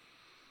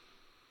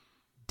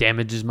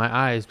damages my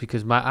eyes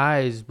because my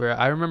eyes, bro,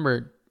 I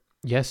remember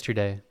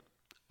yesterday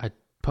I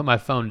put my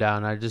phone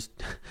down.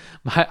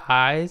 My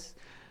eyes,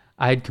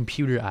 I had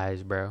computer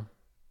eyes, bro.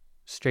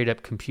 Straight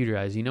up computer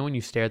eyes. You know when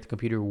you stare at the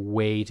computer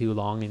way too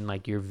long and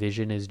like your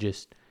vision is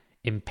just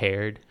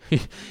impaired?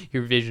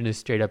 Your vision is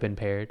straight up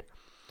impaired.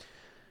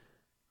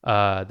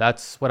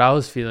 That's what I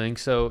was feeling.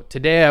 So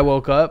today I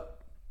woke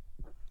up,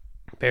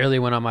 barely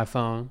went on my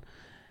phone,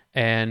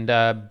 and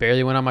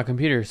barely went on my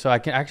computer. So I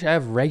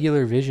have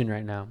regular vision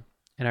right now.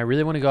 And I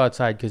really want to go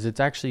outside because it's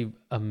actually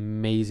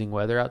amazing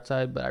weather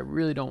outside, but I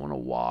really don't want to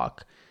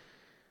walk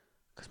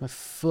because my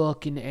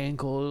fucking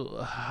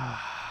ankle.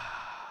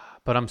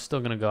 But I'm still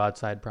going to go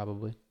outside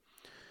probably.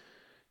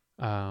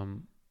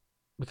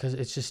 Because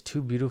it's just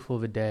too beautiful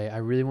of a day. I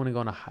really want to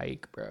go on a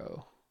hike,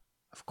 bro.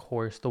 Of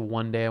course, the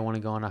one day I want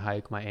to go on a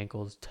hike, my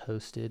ankle's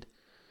toasted.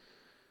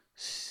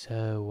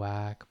 So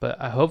whack. But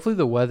hopefully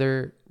the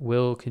weather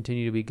will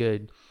continue to be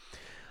good.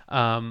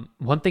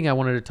 One thing I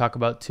wanted to talk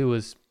about too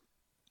was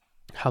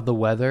how the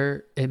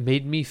weather, it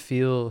made me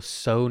feel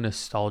so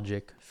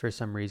nostalgic for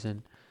some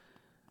reason.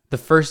 The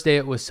first day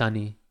it was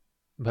sunny,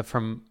 but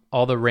from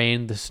all the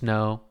rain, the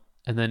snow,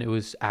 and then it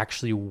was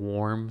actually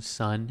warm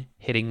sun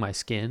hitting my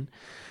skin,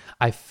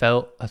 I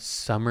felt a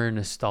summer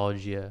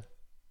nostalgia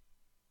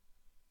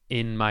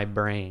in my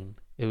brain.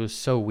 It was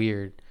so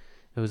weird.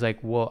 It was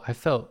like, whoa,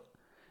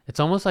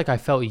 it's almost like I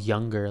felt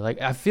younger. Like,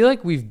 I feel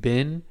like we've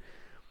been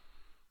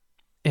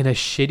in a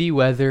shitty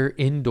weather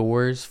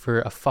indoors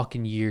for a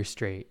fucking year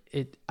straight.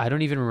 I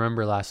don't even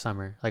remember last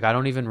summer. Like, I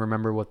don't even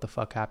remember what the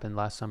fuck happened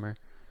last summer.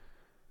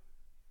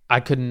 I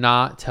could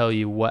not tell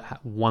you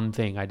what one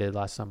thing I did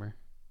last summer.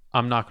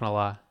 I'm not gonna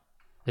lie.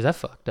 Is that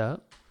fucked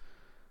up?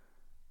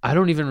 I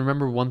don't even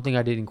remember one thing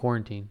I did in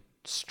quarantine.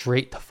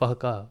 Straight the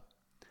fuck up.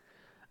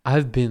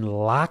 I've been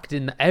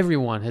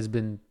everyone has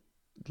been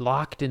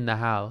locked in the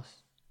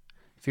house.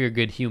 If you're a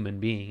good human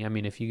being. I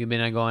mean, if you've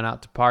been going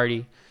out to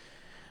party,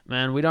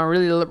 man, we don't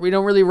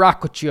really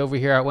rock with you over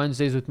here at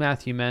Wednesdays with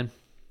Matthew, man.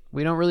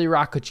 We don't really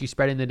rock with you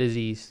spreading the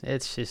disease.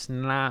 It's just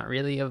not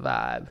really a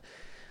vibe.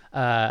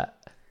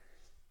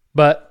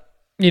 But,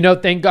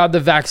 thank God the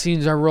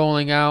vaccines are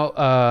rolling out.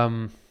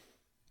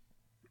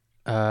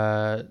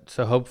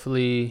 So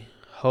hopefully,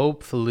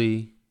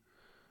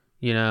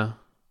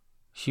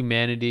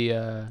 humanity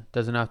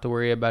doesn't have to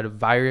worry about a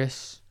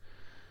virus.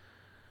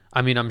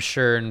 I mean, I'm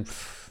sure in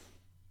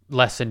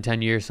less than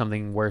 10 years,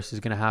 something worse is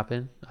going to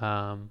happen.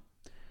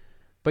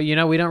 But, we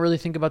don't really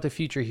think about the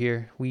future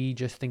here. We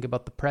just think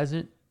about the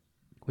present.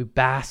 We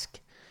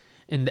bask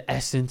in the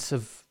essence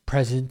of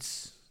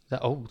presence.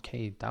 That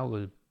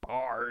was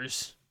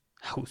bars.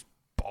 That was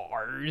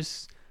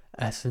bars.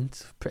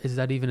 Essence. Is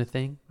that even a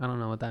thing? I don't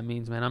know what that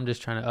means, man. I'm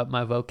just trying to up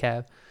my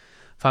vocab.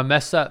 If I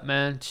mess up,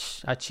 man,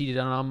 I cheated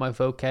on all my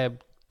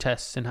vocab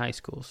tests in high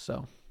school.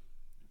 So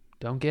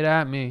don't get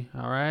at me.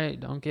 All right?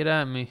 Don't get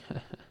at me.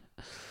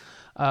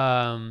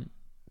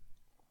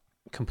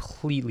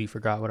 Completely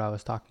forgot what I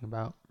was talking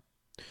about.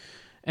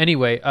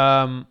 Anyway,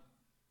 yeah,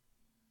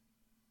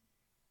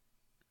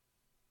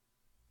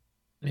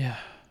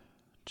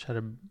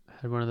 had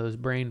one of those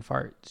brain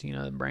farts.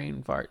 The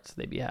brain farts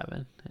they be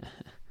having.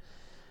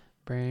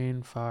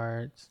 Brain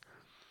farts.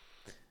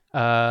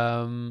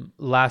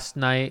 Last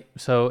night.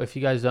 So if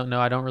you guys don't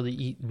know, I don't really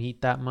eat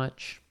meat that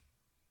much.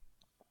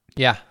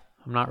 Yeah,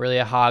 I'm not really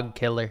a hog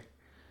killer.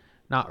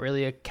 Not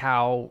really a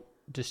cow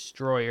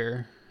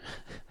destroyer.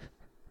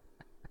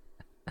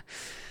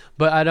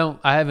 But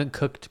I haven't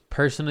cooked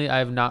personally. I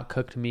have not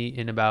cooked meat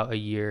in about a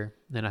year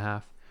and a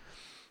half.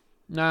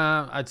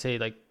 Nah, I'd say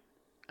like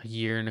a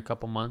year and a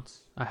couple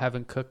months. I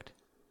haven't cooked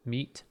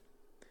meat.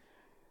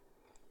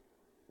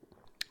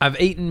 I've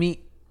eaten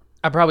meat.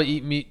 I probably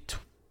eat meat.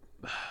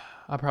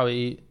 I probably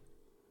eat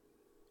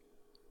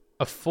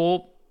a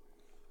full,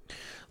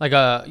 like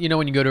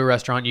when you go to a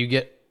restaurant, you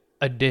get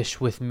a dish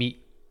with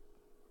meat.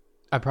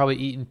 I've probably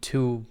eaten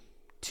two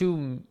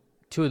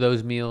of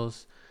those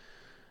meals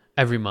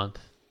every month,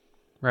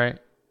 right?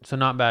 So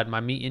not bad. My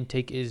meat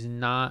intake is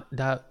not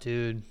that,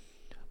 dude.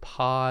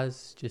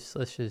 Pause.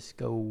 Let's just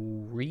go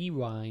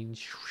rewind.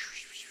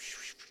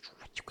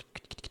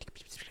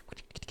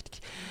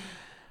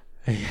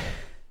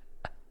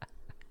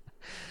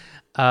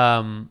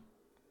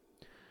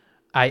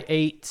 I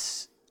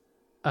ate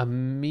a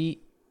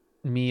meat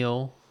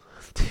meal,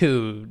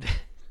 dude.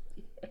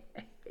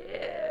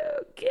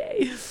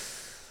 Okay.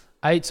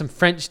 I ate some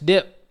French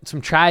dip,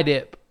 some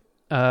tri-dip.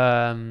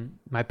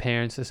 My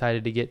parents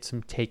decided to get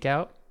some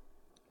takeout.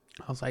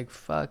 I was like,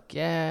 fuck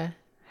yeah.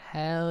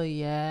 Hell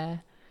yeah.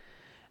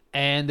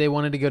 And they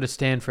wanted to go to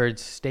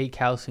Stanford's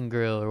Steakhouse and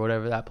Grill or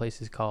whatever that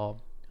place is called.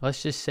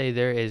 Let's just say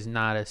there is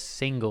not a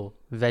single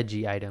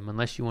veggie item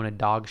unless you want a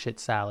dog shit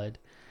salad.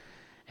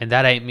 And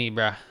that ain't me,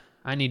 bruh.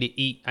 I need to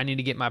eat. I need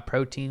to get my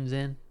proteins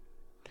in.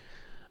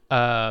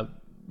 But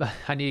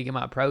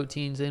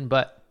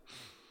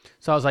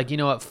so I was like, you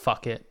know what?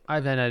 Fuck it. I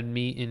haven't had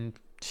meat in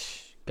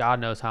God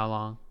knows how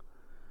long.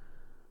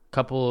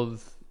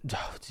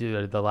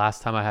 Dude, the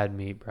last time I had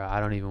meat, bro, I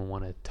don't even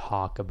want to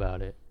talk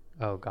about it.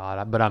 Oh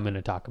God, but I'm going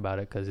to talk about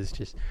it because it's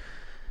just,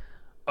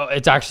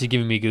 it's actually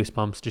giving me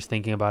goosebumps just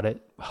thinking about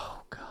it.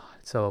 Oh God.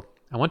 So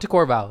I went to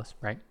Corvallis,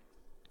 right?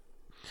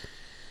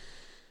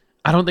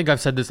 I don't think I've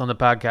said this on the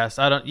podcast.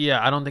 I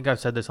don't think I've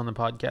said this on the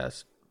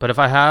podcast. But if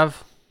I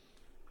have,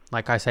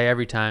 like I say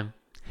every time,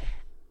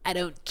 I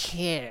don't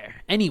care.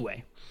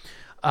 Anyway,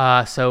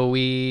 I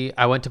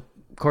went to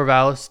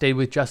Corvallis, stayed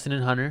with Justin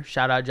and Hunter.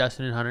 Shout out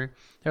Justin and Hunter.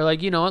 They're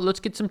like, you know what? Let's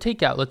get some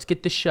takeout. Let's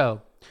get the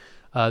show.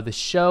 The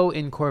show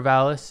in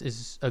Corvallis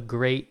is a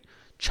great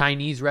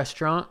Chinese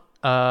restaurant.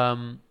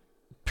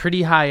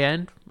 Pretty high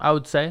end, I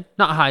would say.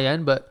 Not high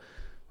end, but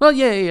well,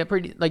 yeah,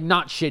 pretty, like,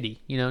 not shitty.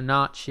 You know,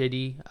 not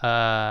shitty.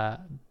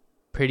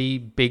 Pretty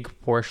big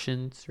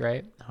portions,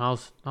 right? I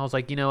was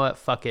like, you know what?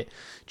 Fuck it.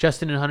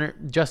 Justin and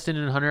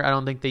Hunter, I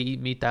don't think they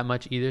eat meat that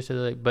much either.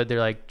 So they're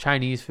like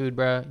Chinese food,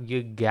 bro.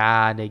 You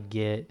gotta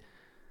get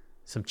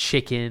some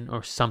chicken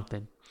or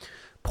something,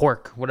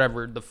 pork,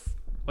 whatever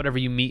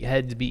you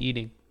meatheads be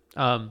eating.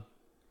 And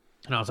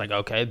I was like,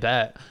 okay,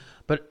 bet.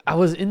 But I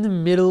was in the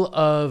middle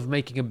of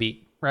making a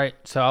beat, right?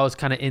 So I was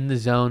kind of in the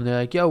zone. They're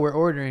like, yo, we're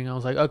ordering. I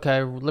was like,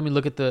 okay, let me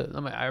look at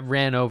I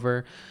ran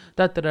over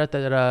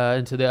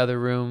into the other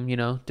room, you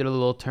know, did a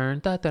little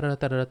turn. I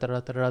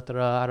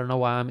don't know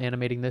why I'm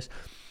animating this.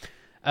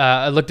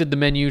 I looked at the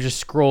menu, just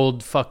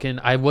scrolled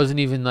I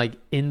wasn't even like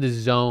in the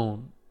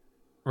zone,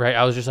 right?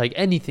 I was just like,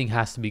 anything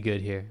has to be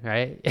good here,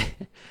 right?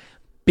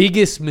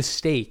 Biggest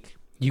mistake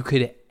you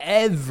could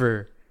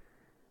ever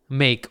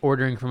make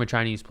ordering from a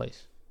Chinese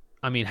place.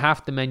 I mean,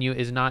 half the menu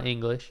is not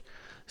English.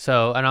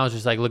 So, and I was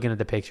just like looking at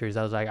the pictures.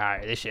 I was like, all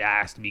right, this shit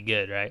has to be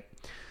good, right?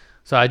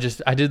 So I did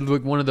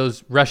one of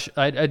those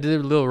I did a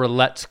little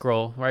roulette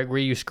scroll, right? Where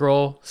you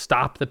scroll,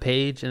 stop the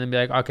page, and then be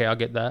like, okay, I'll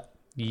get that.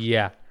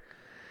 Yeah.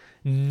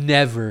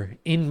 Never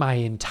in my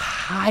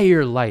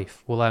entire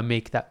life will I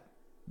make that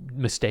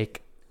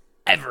mistake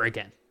ever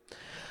again.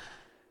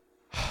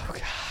 Oh,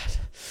 God.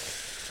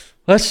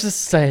 Let's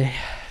just say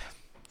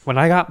when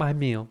I got my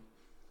meal,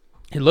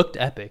 it looked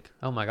epic.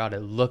 Oh, my God.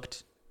 It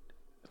looked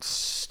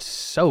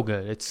so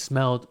good. It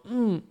smelled,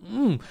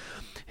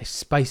 They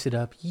spice it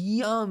up.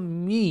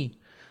 Yummy.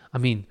 I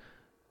mean,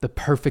 the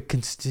perfect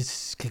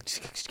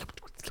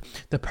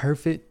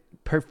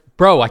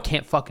bro, I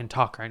can't fucking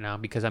talk right now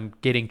because I'm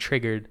getting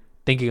triggered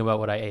thinking about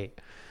what I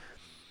ate.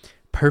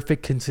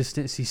 Perfect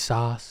consistency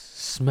sauce.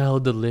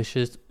 Smelled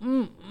delicious.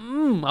 I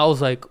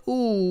was like,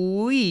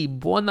 ooh,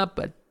 bon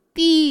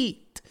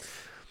appetit.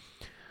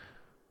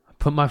 I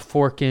put my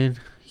fork in.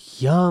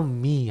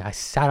 Yummy. I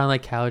sat on the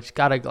couch,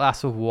 got a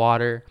glass of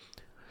water.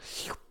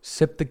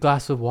 Sipped the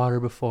glass of water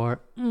before.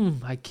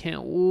 I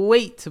can't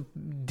wait to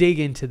dig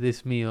into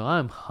this meal.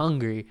 I'm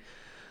hungry.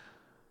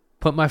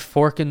 Put my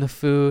fork in the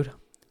food.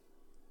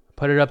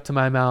 Put it up to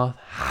my mouth.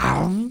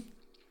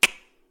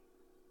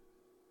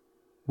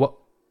 What?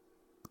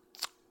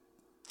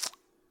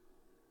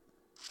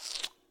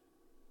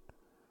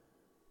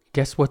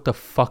 Guess what the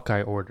fuck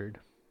I ordered?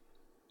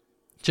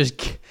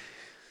 Just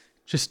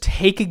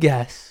take a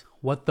guess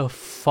what the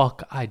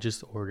fuck I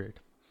just ordered.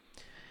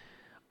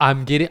 There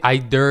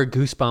are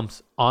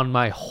goosebumps on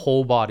my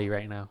whole body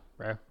right now,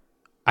 bro.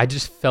 I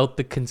just felt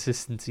the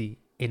consistency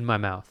in my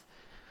mouth.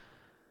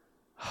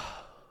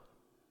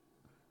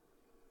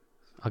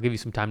 I'll give you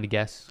some time to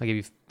guess. I'll give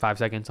you 5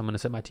 seconds. I'm going to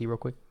sip my tea real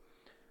quick.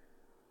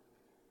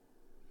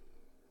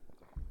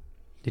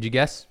 Did you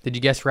guess? Did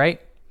you guess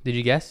right? Did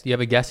you guess? Do you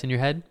have a guess in your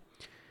head?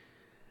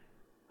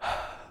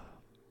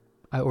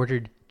 I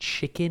ordered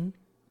chicken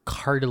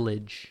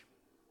cartilage.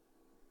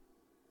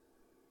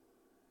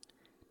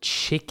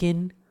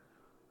 Chicken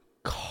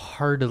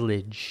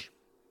cartilage.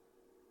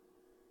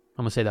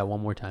 I'm going to say that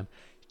one more time.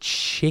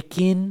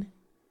 Chicken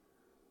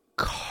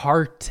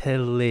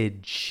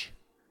cartilage.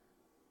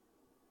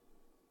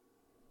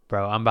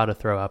 Bro, I'm about to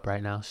throw up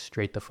right now.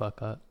 Straight the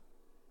fuck up.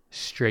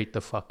 Straight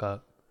the fuck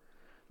up.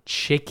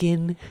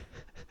 Chicken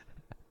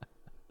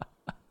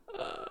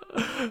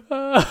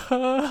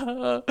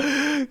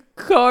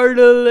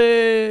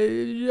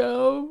cartilage.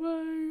 Oh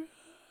my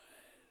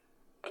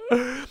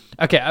God.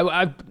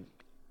 Okay,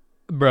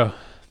 bro.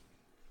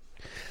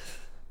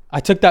 I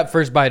took that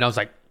first bite and I was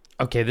like,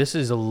 okay, this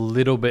is a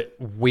little bit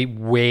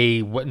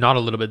not a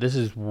little bit. This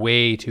is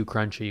way too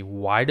crunchy.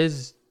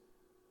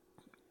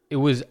 It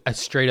was a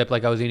straight up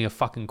like I was eating a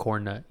fucking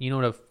corn nut. You know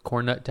what a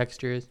corn nut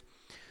texture is?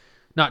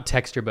 Not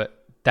texture,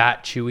 but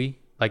that chewy.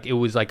 Like it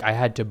was like I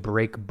had to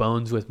break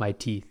bones with my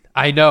teeth.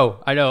 I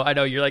know.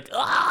 You're like,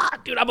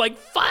 dude, I'm like,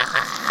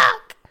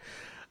 fuck.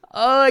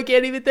 Oh, I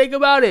can't even think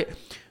about it.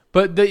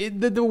 But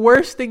the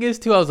worst thing is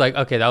too, I was like,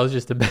 okay, that was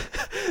just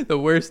the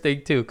worst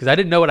thing too. Cause I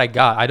didn't know what I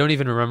got. I don't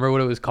even remember what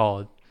it was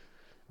called.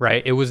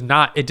 Right.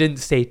 It didn't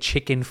say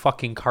chicken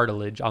fucking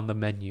cartilage on the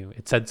menu.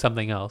 It said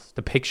something else.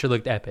 The picture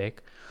looked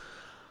epic.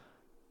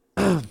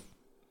 And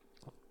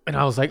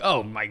I was like,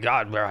 oh my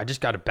God, bro, I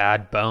just got a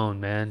bad bone,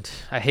 man.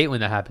 I hate when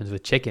that happens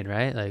with chicken,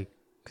 right? Like,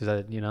 cause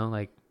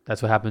like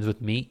that's what happens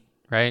with meat,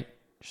 right?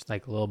 Just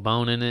like a little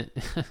bone in it.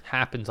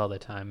 Happens all the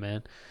time,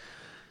 man.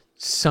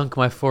 Sunk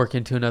my fork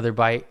into another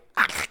bite.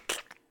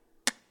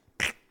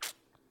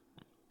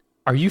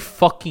 Are you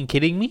fucking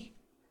kidding me?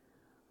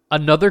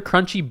 Another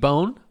crunchy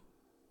bone?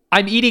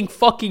 I'm eating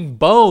fucking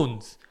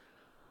bones.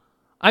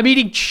 I'm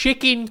eating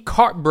chicken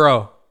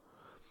bro.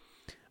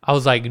 I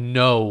was like,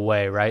 no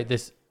way, right?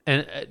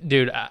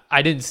 Dude,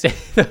 I didn't say,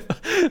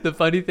 the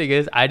funny thing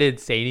is, I didn't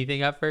say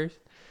anything at first,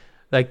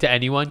 like to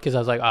anyone, because I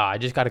was like, I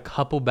just got a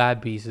couple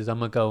bad pieces. I'm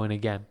going to go in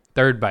again.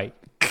 Third bite.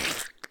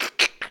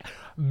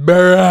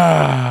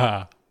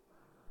 Bruh.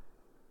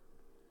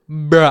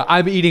 Bruh,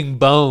 I'm eating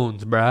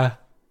bones, bruh.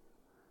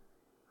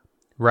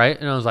 Right?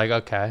 And I was like,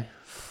 okay.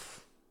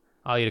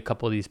 I'll eat a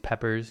couple of these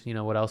peppers. You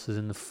know, what else is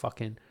in the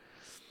fucking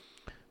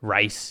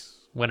rice?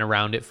 Went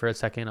around it for a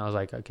second. I was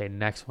like, okay,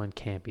 next one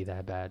can't be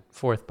that bad.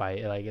 Fourth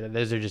bite. Like,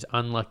 those are just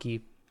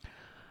unlucky.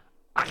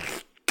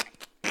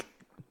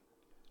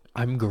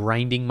 I'm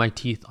grinding my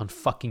teeth on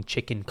fucking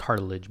chicken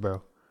cartilage,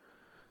 bro.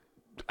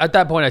 At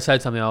that point, I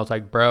said something. I was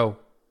like, bro,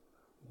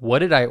 what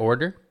did I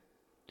order?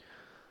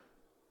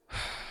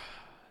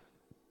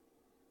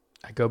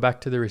 I go back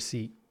to the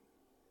receipt.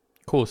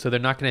 Cool. So they're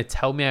not going to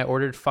tell me I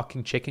ordered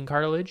fucking chicken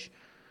cartilage?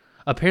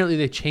 Apparently,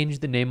 they changed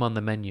the name on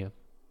the menu.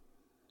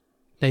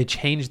 They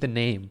changed the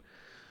name.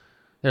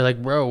 They're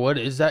like, bro, what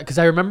is that? Because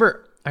I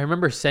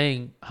remember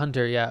saying,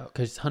 Hunter, yeah,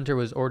 because Hunter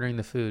was ordering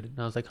the food. And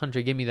I was like,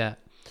 Hunter, give me that.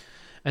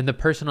 And the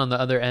person on the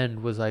other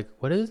end was like,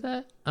 what is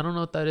that? I don't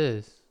know what that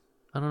is.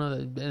 I don't know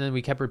that. And then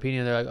we kept repeating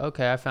it. They're like,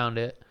 okay, I found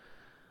it.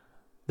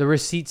 The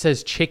receipt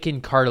says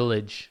chicken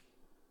cartilage.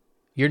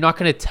 You're not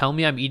going to tell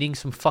me I'm eating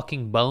some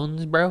fucking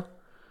bones, bro?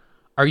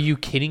 Are you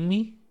kidding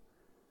me?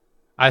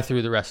 I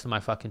threw the rest of my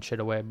fucking shit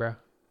away, bro.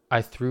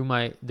 I threw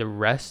the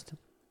rest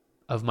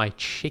of my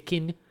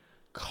chicken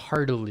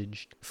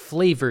cartilage,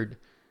 flavored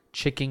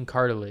chicken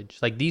cartilage.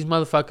 Like, these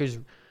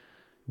motherfuckers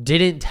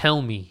didn't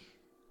tell me.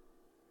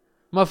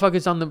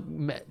 Motherfuckers on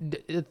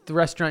the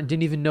restaurant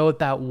didn't even know what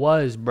that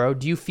was, bro.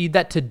 Do you feed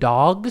that to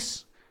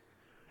dogs?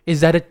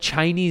 Is that a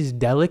Chinese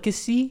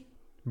delicacy?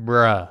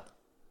 Bruh.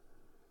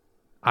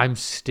 I'm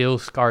still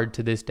scarred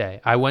to this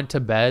day. I went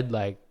to bed,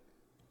 like,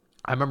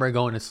 I remember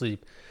going to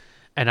sleep,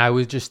 and I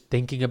was just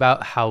thinking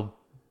about how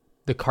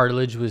the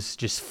cartilage was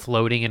just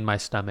floating in my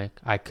stomach.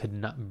 I could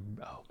not,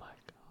 oh my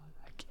God.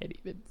 I can't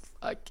even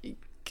fucking,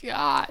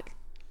 God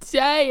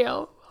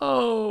damn.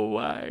 Oh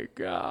my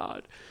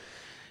God.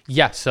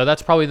 Yeah, so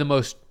that's probably the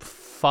most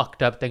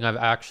fucked up thing I've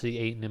actually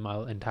eaten in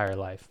my entire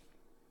life.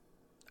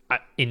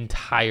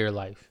 Entire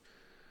life.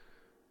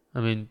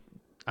 I mean,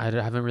 I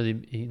haven't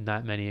really eaten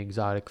that many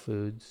exotic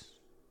foods.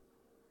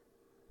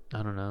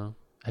 I don't know.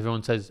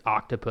 Everyone says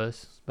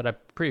octopus, but I'm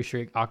pretty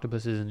sure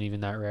octopus isn't even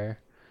that rare.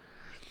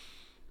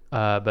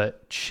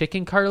 But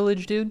chicken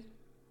cartilage, dude.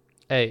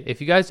 Hey,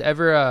 if you guys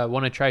ever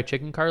want to try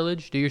chicken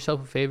cartilage, do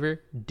yourself a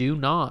favor. Do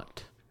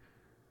not.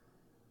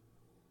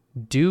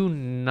 Do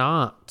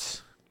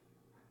not.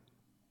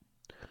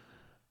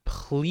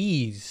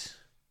 Please.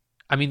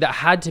 I mean, that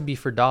had to be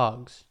for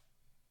dogs.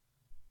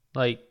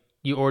 Like,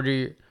 you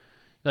order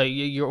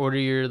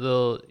your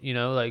little, you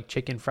know, like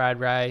chicken fried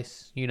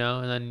rice, you know,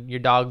 and then your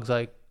dog's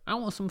like, I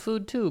want some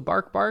food too.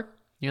 Bark, bark.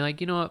 You're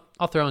like, you know what?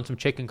 I'll throw in some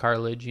chicken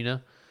cartilage, you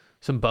know,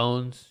 some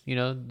bones, you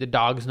know, the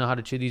dogs know how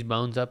to chew these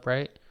bones up,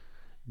 right?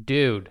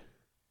 Dude.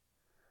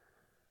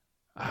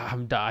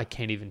 I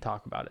can't even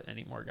talk about it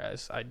anymore,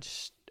 guys.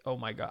 Oh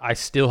my God.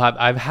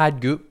 I've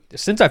had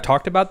since I've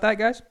talked about that,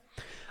 guys,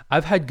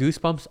 I've had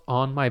goosebumps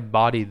on my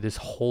body this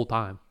whole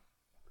time.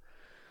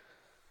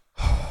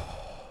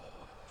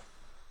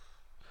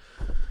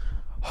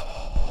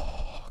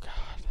 Oh, God.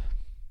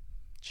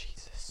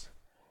 Jesus.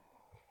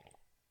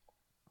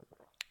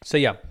 So,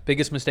 yeah,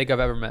 biggest mistake I've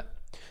ever made.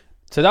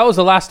 So that was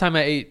the last time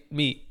I ate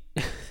meat.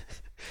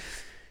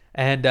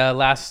 And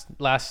last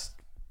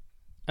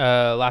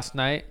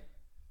night,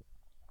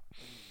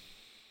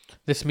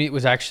 this meat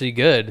was actually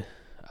good.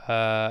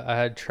 I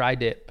had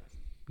tri-dip,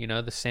 you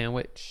know, the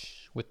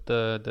sandwich with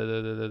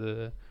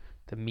the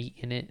meat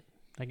in it,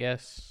 I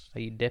guess. So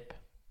you dip.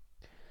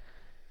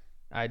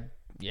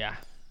 Yeah,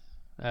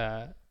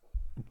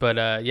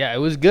 it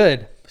was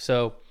good.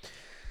 So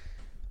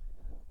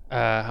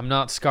I'm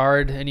not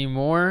scarred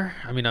anymore.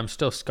 I mean, I'm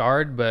still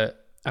scarred, but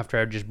after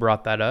I just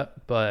brought that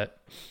up, but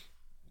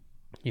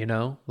you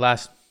know,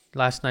 last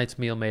night's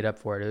meal made up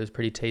for it. It was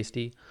pretty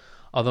tasty.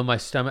 Although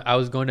I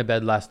was going to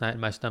bed last night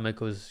and my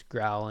stomach was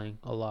growling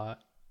a lot.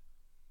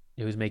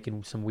 It was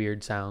making some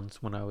weird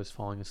sounds when I was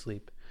falling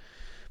asleep.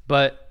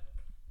 But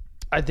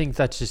I think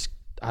that's just,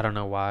 I don't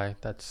know why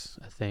that's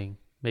a thing.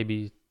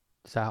 Maybe,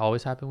 does that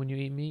always happen when you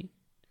eat meat?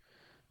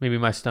 Maybe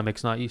my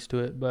stomach's not used to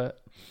it,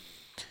 but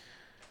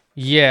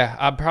yeah,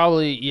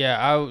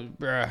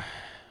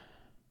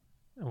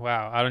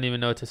 wow, I don't even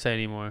know what to say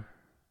anymore.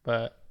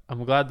 But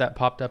I'm glad that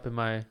popped up in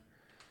my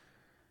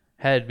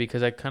head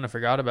because I kind of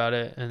forgot about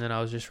it, and then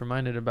I was just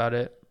reminded about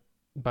it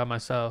by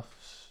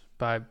myself.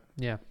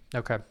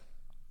 Okay.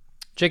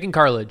 Chicken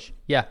cartilage,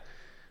 yeah,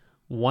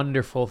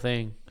 wonderful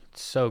thing.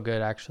 It's so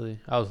good, actually.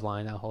 I was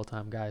lying that whole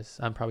time, guys.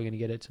 I'm probably gonna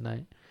get it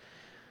tonight.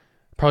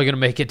 Probably gonna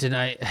make it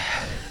tonight.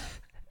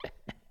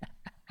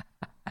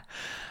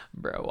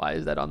 Bro, why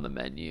is that on the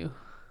menu?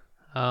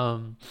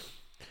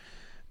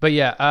 But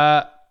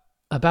yeah,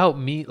 about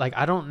meat, like,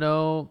 I don't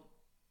know.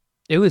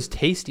 It was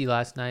tasty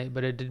last night,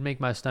 but it did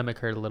make my stomach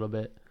hurt a little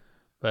bit.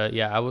 But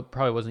yeah,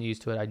 probably wasn't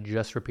used to it. I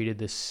just repeated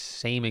the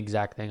same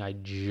exact thing I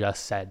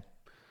just said.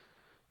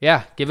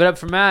 Yeah, give it up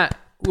for Matt.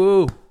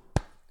 Woo.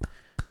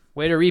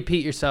 Way to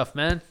repeat yourself,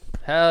 man.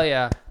 Hell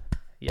yeah.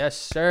 Yes,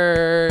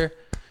 sir.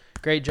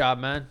 Great job,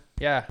 man.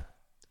 Yeah.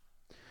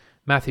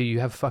 Matthew, you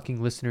have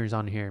fucking listeners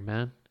on here,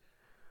 man.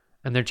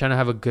 And they're trying to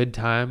have a good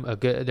time.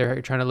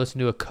 They're trying to listen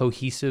to a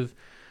cohesive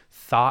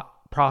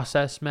thought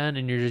process, man.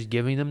 And you're just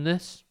giving them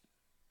this.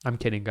 I'm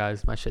kidding,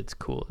 guys. My shit's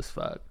cool as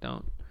fuck.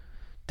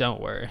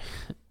 Don't worry.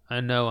 I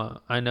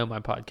know my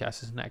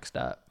podcast is next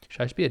up.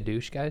 Should I just be a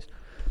douche, guys?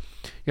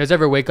 You guys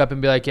ever wake up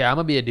and be like, yeah, I'm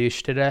gonna be a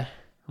douche today.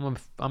 I'm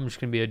just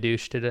gonna be a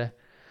douche today.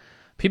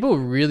 People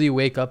really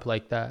wake up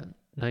like that.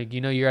 Like,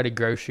 you're at a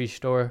grocery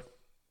store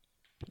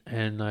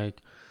and like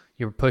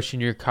you're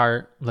pushing your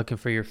cart looking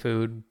for your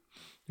food,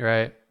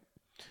 right?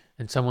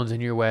 And someone's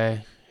in your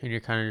way and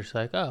you're kind of just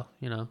like, oh,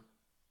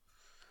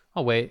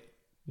 I'll wait.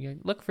 You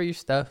look for your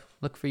stuff.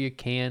 Look for your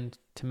canned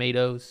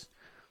tomatoes.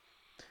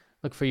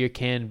 Look for your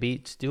canned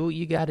beets. Do what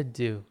you got to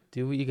do.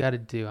 Do what you got to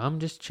do. I'm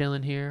just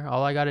chilling here.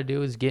 All I got to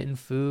do is getting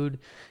food.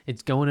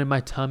 It's going in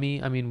my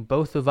tummy. I mean,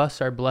 both of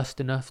us are blessed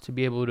enough to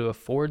be able to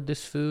afford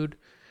this food,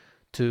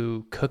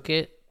 to cook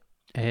it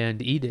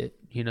and eat it,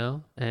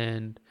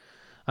 And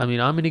I mean,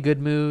 I'm in a good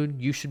mood.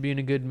 You should be in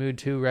a good mood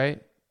too,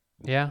 right?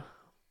 Yeah.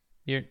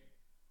 You're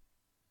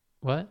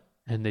what?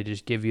 And they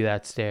just give you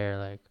that stare,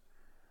 like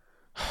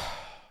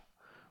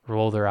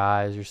roll their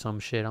eyes or some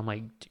shit. I'm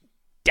like,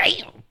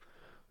 damn.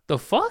 The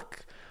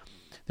fuck?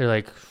 They're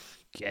like,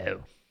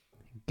 go.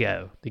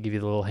 They give you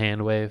the little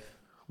hand wave.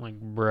 I'm like,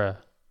 bruh,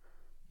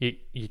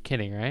 you're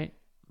kidding, right?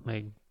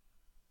 Like,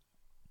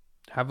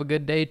 have a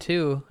good day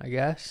too, I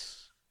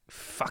guess.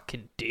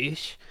 Fucking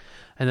douche.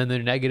 And then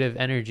their negative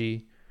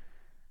energy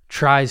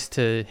tries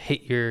to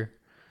hit your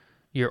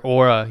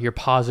aura, your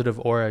positive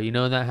aura. You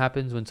know when that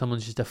happens? When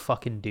someone's just a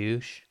fucking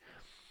douche.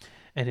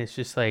 And it's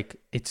just like,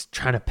 it's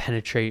trying to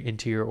penetrate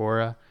into your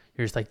aura.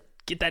 You're just like,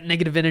 get that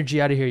negative energy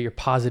out of here. Your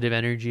positive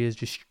energy is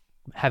just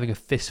having a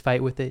fist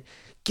fight with it.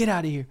 Get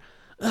out of here.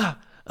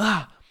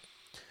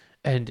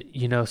 And,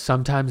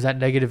 sometimes that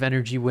negative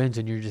energy wins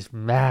and you're just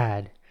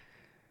mad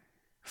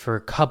for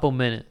a couple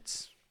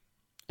minutes.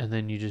 And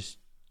then you just,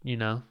 it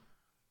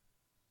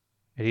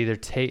either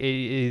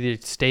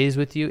stays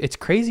with you. It's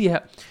crazy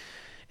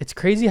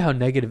how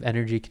negative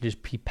energy can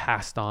just be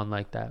passed on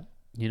like that.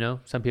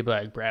 Some people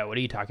are like, bro, what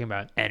are you talking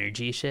about?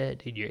 Energy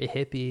shit? Dude, you're a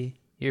hippie.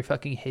 You're a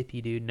fucking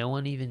hippie, dude. No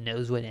one even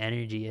knows what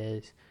energy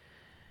is.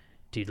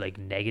 Dude, like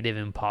negative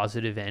and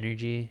positive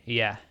energy.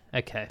 Yeah.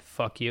 Okay.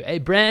 Fuck you. Hey,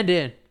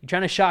 Brandon, you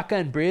trying to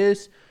shotgun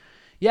Briz?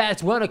 Yeah,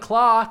 it's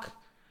 1:00.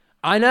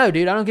 I know,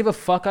 dude. I don't give a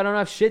fuck. I don't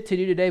have shit to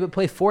do today but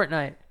play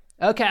Fortnite.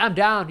 Okay, I'm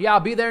down. Yeah, I'll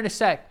be there in a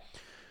sec.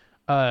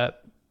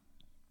 But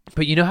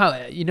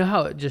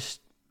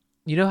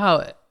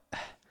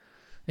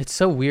it's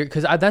so weird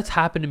because that's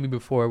happened to me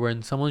before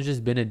when someone's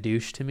just been a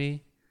douche to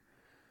me.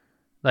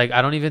 Like,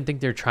 I don't even think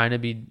they're trying to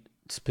be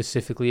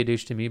specifically a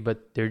douche to me,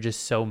 but they're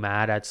just so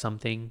mad at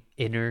something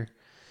inner,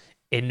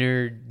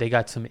 they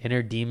got some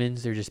inner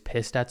demons. They're just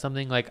pissed at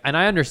something. Like, and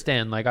I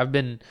understand, like, I've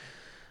been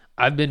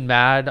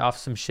mad off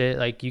some shit.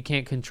 Like, you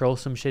can't control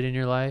some shit in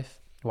your life.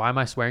 Why am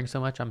I swearing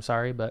so much? I'm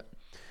sorry, but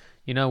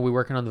we're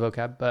working on the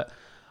vocab. But,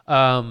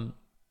 I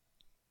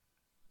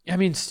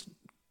mean,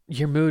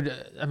 your mood,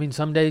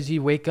 some days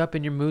you wake up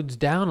and your mood's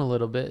down a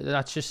little bit.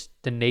 That's just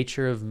the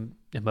nature of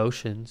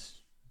emotions.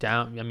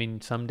 Down.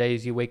 Some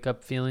days you wake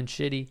up feeling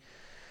shitty.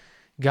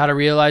 You got to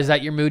realize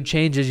that your mood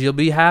changes. You'll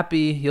be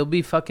happy. You'll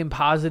be fucking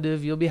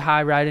positive. You'll be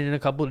high riding in a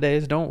couple of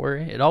days. Don't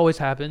worry. It always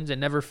happens. It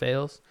never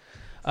fails.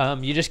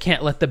 You just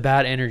can't let the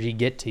bad energy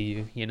get to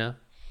you,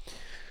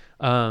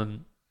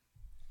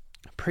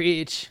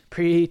 Preach.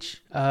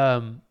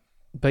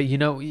 But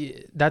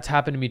that's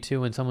happened to me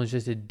too when someone's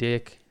just a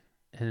dick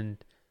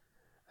and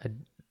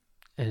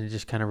it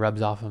just kind of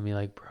rubs off on me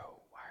like, bro,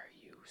 why are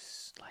you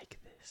like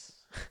this?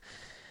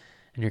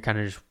 And you're kind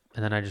of just,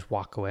 and then I just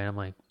walk away and I'm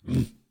like,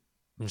 I'm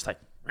just like,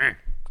 I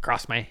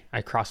cross my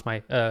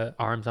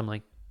arms. I'm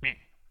like, meh.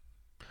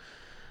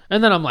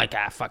 And then I'm like,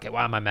 fuck it.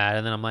 Why am I mad?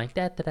 And then I'm like,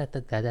 da.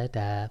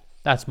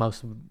 That's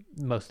most of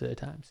the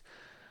times.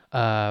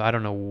 I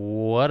don't know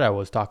what I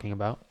was talking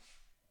about,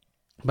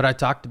 but I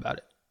talked about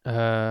it.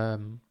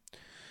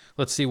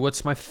 Let's see.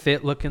 What's my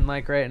fit looking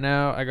like right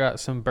now? I got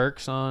some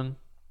Birks on.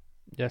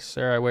 Yes,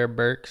 sir. I wear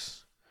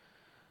Birks.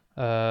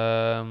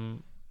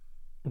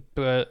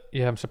 But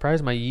yeah, I'm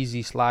surprised my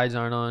Yeezy slides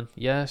aren't on.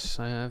 Yes,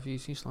 I have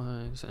Yeezy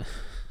slides.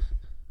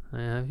 I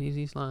have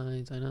Yeezy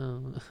slides. I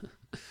know.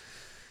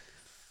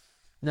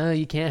 No,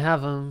 you can't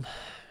have them.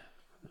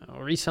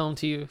 I'll resell them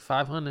to you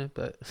 $500,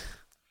 but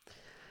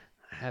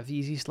I have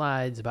Yeezy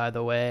slides. By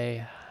the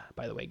way,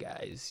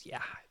 guys,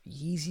 yeah,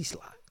 Yeezy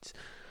slides.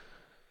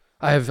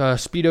 I have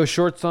Speedo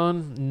shorts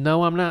on.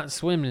 No, I'm not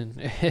swimming.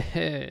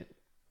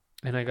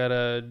 And I got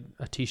a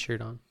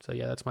t-shirt on. So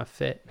yeah, that's my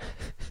fit.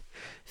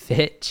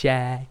 Fit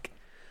check.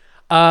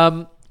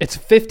 It's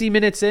 50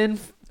 minutes in.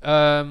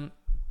 I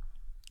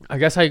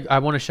guess I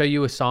want to show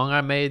you a song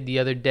I made the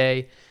other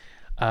day.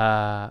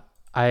 I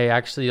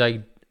actually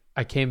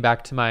I came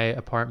back to my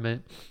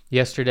apartment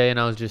yesterday and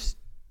I was just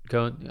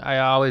going. I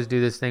always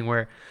do this thing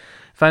where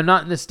if I'm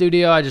not in the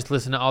studio, I just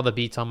listen to all the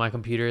beats on my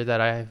computer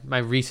my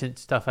recent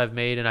stuff I've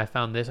made, and I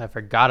found this. I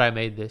forgot I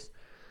made this.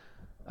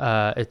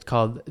 It's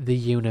called The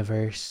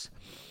Universe.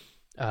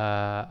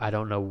 I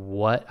don't know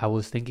what I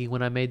was thinking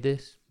when I made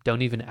this.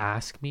 Don't even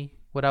ask me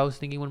what I was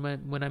thinking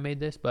when I made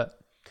this, but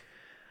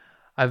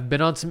I've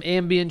been on some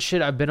ambient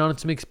shit. I've been on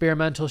some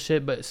experimental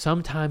shit, but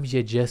sometimes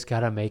you just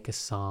gotta make a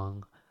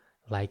song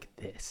like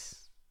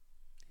this.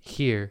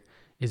 Here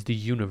is The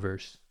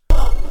Universe.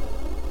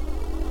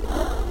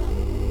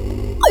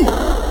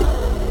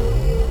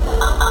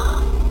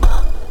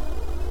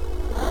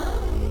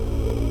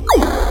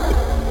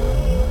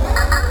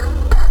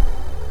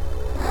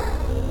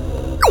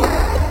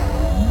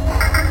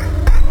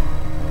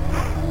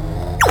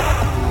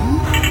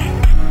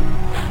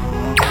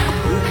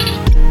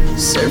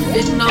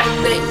 Surfing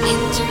on the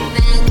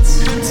internet,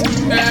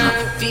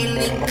 I'm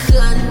feeling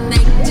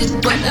connected,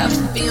 but I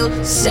feel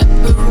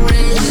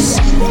separate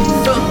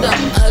from the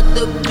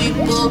other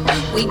people.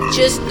 We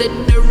just a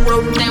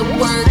neural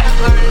network.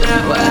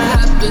 What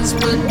happens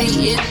when the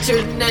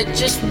internet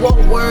just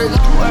won't work?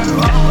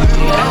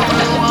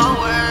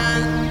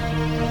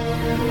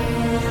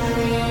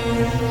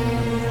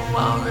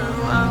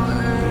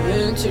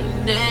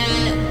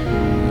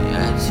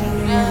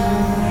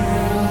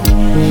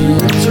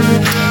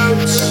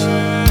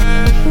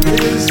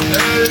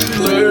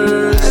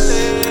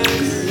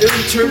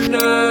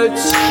 Internet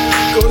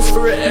goes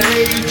for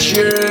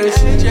ages.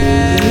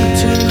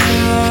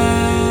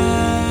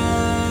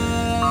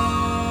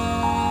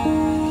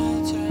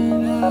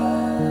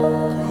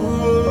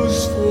 Goes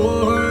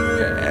for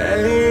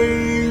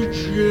ages.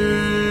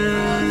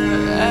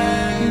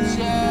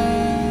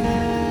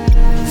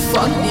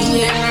 Fuck the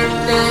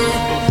internet.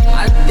 I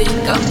think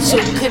I'm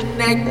too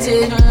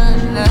connected.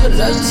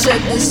 Pull up to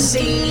the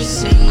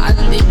scene. I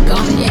think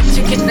I'm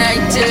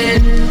interconnected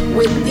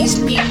with these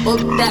people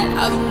that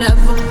I've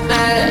never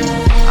met.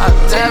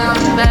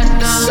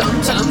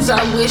 Sometimes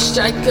I wish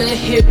I could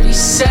hear me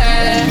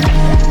say,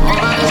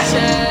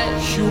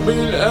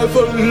 Human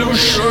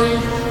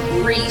evolution.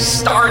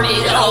 restart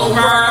it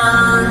over.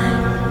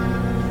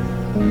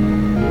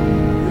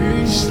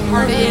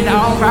 Restart it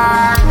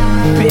over.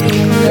 Big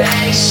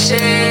bang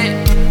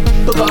shit.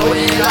 Blow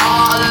it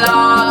all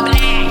up.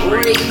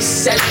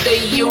 Reset the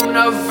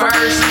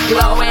universe.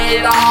 Blow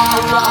it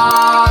all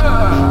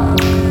up.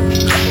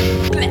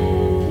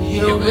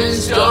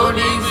 Humans don't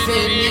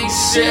even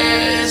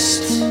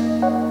exist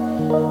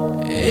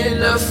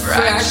in a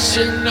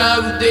fraction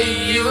of the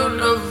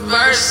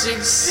universe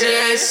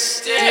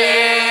existence.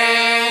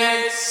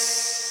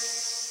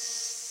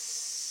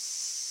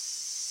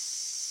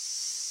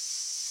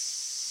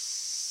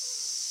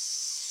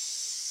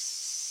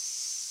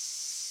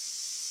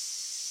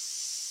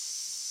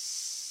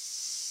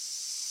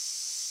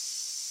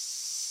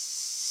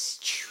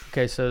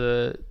 Okay,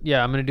 so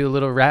I'm gonna do a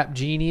little rap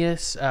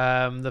genius.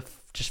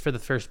 Just for the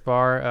first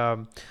bar,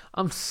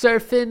 I'm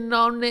surfing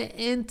on the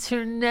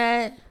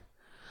internet.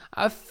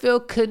 I feel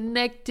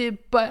connected,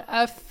 but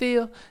I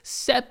feel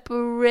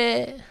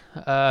separate.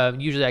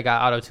 Usually I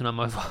got auto-tune on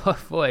my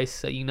voice,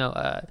 so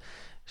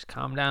just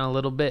calm down a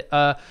little bit.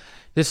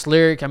 This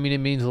lyric, I mean, it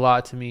means a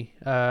lot to me.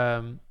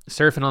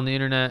 Surfing on the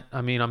internet,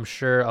 I mean, I'm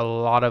sure a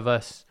lot of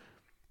us,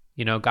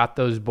 got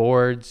those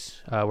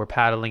boards. We're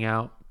paddling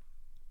out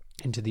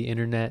into the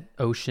internet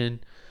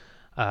ocean,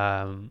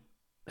 and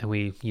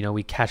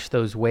we catch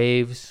those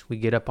waves. We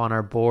get up on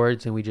our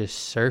boards and we just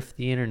surf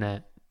the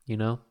internet.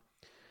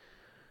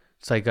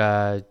 It's like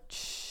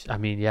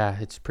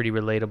it's pretty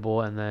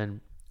relatable. And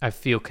then I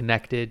feel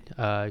connected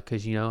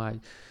because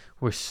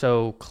we're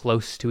so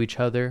close to each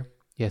other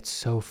yet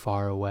so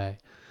far away,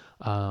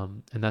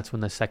 and that's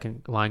when the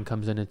second line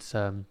comes in. It's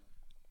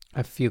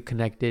I feel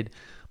connected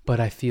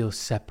but I feel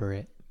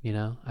separate.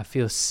 I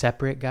feel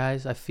separate,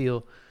 guys. I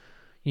feel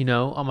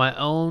on my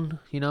own,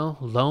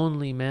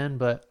 lonely, man.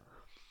 But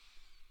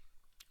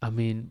I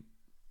mean,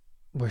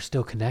 we're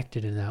still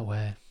connected in that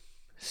way.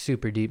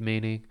 Super deep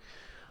meaning.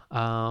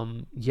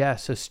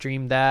 So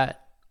stream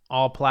that,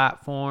 all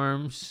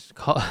platforms.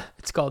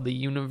 It's called The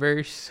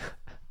Universe.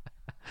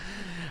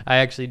 I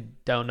actually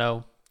don't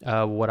know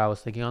what I was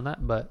thinking on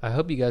that, but I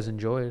hope you guys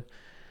enjoyed.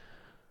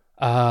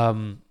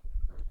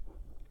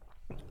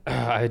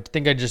 I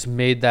think I just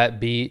made that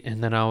beat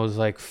and then I was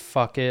like,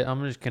 fuck it,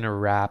 I'm just gonna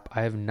rap.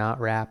 I have not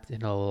rapped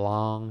in a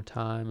long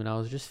time and I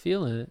was just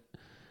feeling it.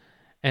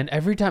 And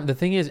every time, the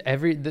thing is,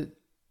 the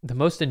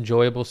most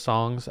enjoyable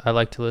songs I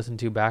like to listen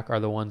to back are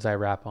the ones I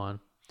rap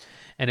on.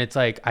 And it's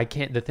like,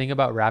 the thing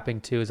about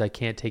rapping too is I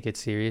can't take it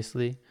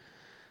seriously.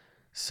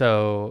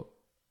 So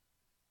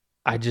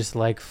I just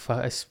like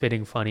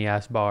spitting funny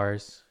ass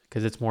bars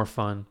because it's more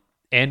fun.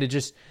 And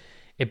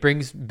it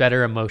brings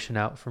better emotion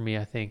out for me,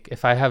 I think.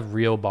 If I have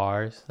real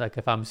bars, like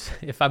if I'm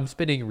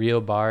spitting real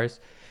bars,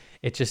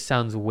 it just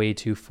sounds way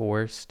too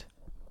forced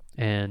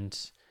and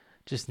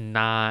just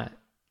not,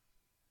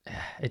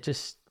 it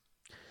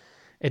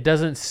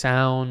doesn't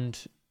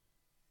sound,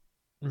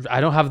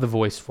 I don't have the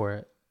voice for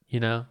it,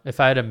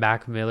 If I had a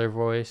Mac Miller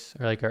voice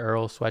or like a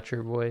Earl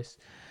Sweatshirt voice,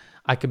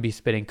 I could be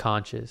spitting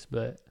conscious,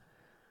 but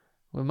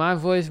with my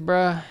voice,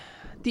 bruh,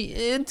 the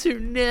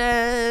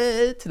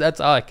internet,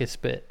 that's all I could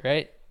spit,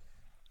 right?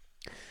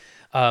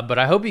 But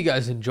I hope you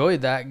guys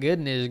enjoyed that.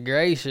 Goodness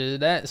gracious,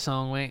 that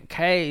song went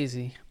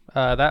crazy.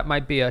 That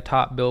might be a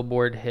top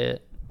Billboard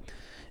hit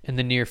in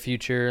the near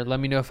future. Let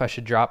me know if I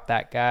should drop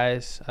that,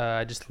 guys.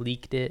 I just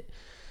leaked it.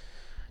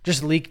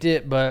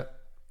 But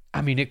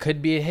I mean, it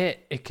could be a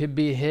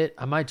hit.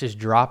 I might just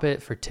drop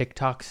it for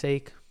TikTok's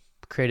sake,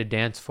 create a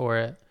dance for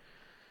it,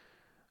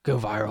 go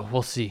viral.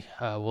 We'll see.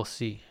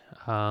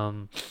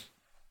 I'm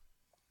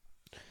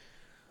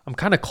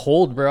kind of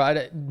cold,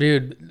 bro.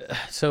 Dude,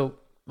 so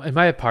in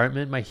my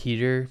apartment, my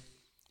heater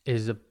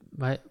is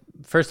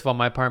first of all,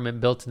 my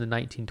apartment built in the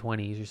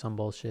 1920s or some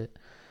bullshit,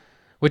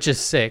 which is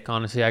sick,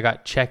 honestly. I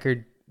got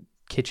checkered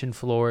kitchen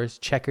floors,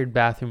 checkered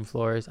bathroom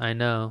floors. I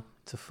know,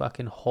 it's a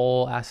fucking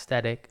whole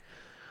aesthetic.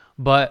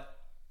 But,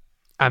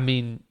 I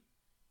mean,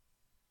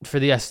 for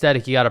the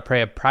aesthetic, you got to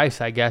pay a price,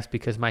 I guess,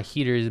 because my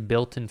heater is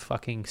built in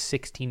fucking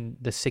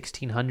the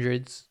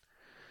 1600s.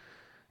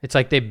 It's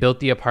like they built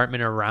the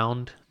apartment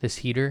around this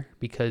heater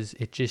because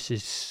it just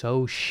is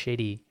so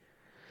shitty.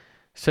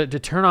 So to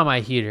turn on my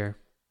heater,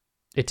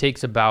 it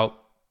takes about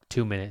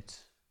 2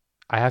 minutes.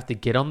 I have to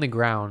get on the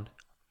ground,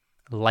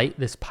 light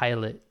this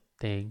pilot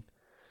thing.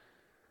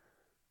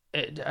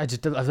 I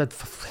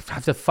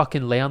have to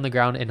fucking lay on the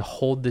ground and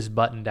hold this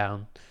button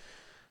down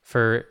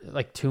for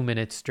like 2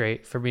 minutes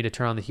straight for me to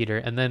turn on the heater.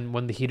 And then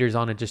when the heater's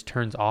on, it just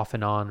turns off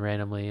and on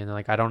randomly. And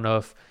like, I don't know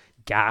if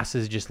gas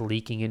is just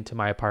leaking into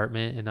my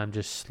apartment and I'm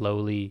just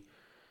slowly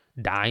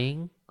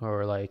dying,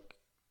 or like,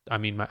 I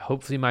mean,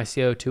 hopefully my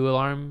CO2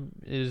 alarm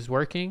is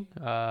working.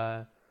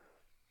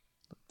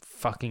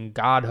 Fucking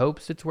God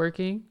hopes it's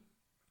working.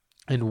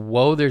 And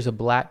whoa, there's a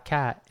black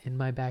cat in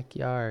my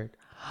backyard.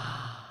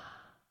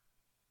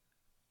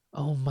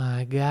 Oh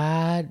my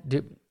God.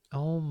 Dude.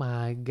 Oh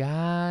my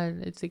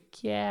God, it's a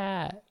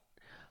cat.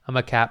 I'm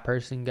a cat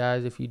person,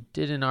 guys. If you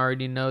didn't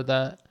already know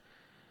that.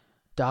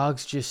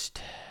 Dogs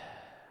just,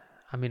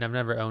 I mean, I've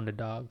never owned a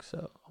dog,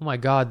 so. Oh my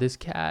God, this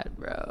cat,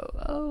 bro.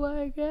 Oh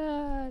my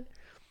God.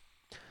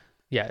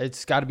 Yeah,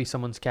 it's got to be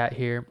someone's cat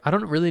here. I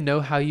don't really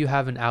know how you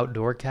have an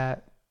outdoor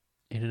cat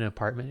in an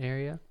apartment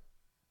area.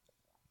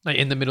 Like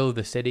in the middle of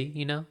the city,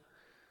 you know?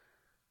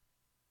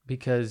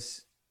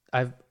 Because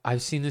I've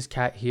seen this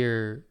cat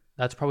here.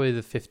 That's probably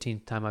the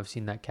 15th time I've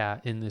seen that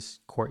cat in this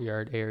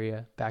backyard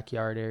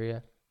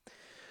area.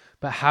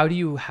 But how do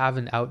you have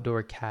an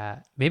outdoor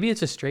cat? Maybe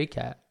it's a stray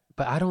cat,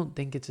 but I don't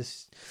think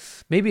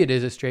maybe it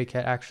is a stray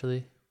cat,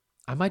 actually.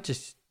 I might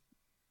just,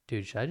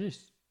 dude, should I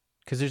just,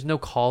 because there's no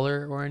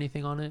collar or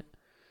anything on it.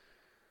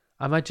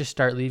 I might just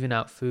start leaving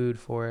out food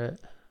for it.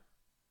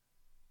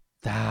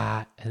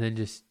 And then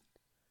just,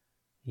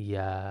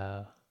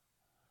 yeah,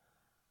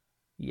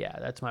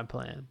 that's my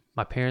plan.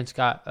 My parents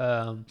got,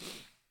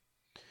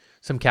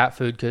 some cat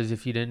food, because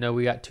if you didn't know,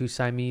 we got 2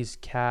 Siamese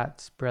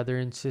cats, brother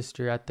and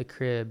sister, at the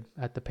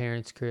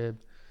parents'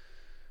 crib.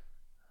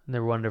 And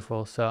they're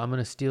wonderful. So I'm going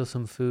to steal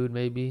some food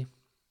maybe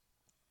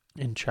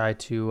and try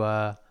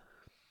to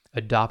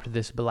adopt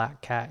this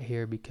black cat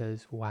here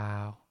because,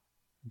 wow,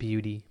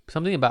 beauty.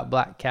 Something about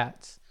black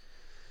cats.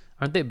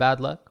 Aren't they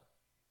bad luck?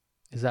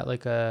 Is that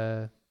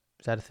a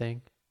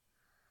thing?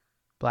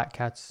 Black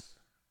cats,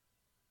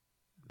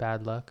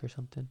 bad luck or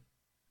something?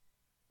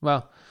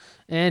 Well,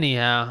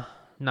 anyhow.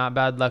 Not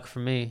bad luck for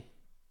me,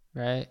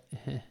 right?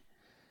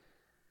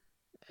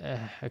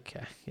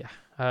 Okay,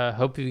 yeah.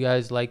 Hope you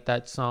guys like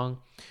that song.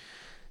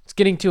 It's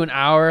getting to an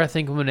hour. I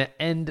think I'm going to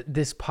end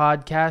this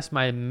podcast.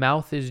 My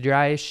mouth is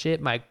dry as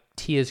shit. My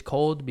tea is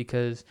cold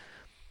because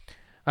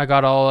I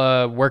got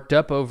all worked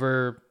up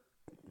over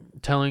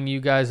telling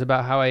you guys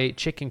about how I ate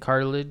chicken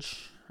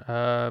cartilage.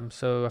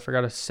 So I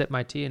forgot to sip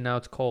my tea and now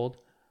it's cold.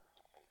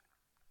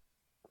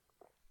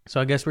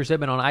 So I guess we're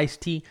sipping on iced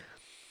tea.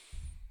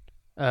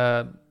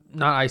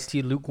 Not iced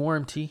tea,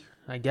 lukewarm tea,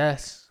 I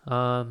guess.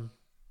 But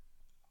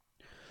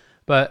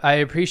I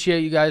appreciate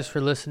you guys for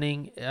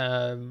listening.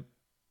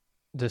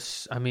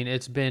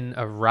 It's been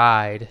a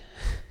ride.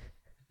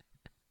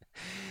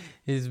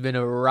 It's been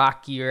a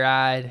rocky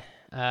ride.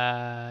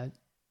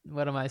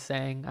 What am I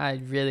saying?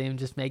 I really am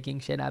just making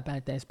shit up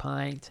at this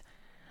point.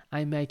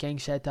 But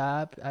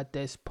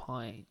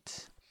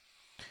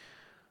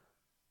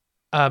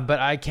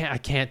I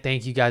can't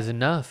thank you guys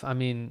enough. I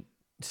mean,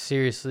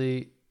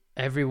 seriously,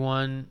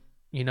 everyone,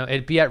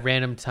 it'd be at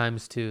random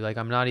times too. Like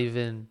not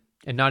even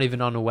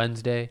on a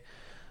Wednesday,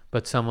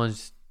 but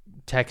someone's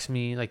text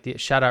me, like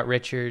shout out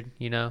Richard,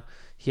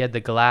 he had the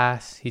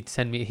glass. He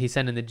sent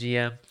in the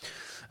GM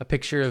a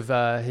picture of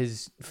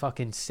his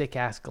fucking sick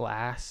ass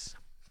glass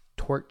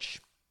torch.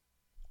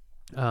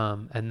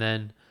 And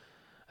then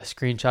a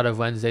screenshot of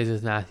Wednesdays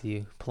with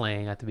Matthew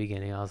playing at the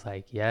beginning. I was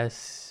like, yes,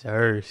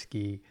 sir,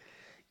 ski.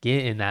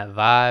 Get in that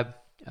vibe.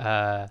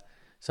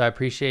 So I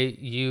appreciate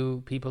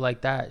you, people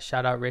like that.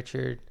 Shout out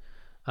Richard.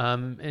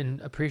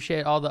 And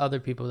appreciate all the other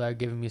people that are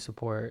giving me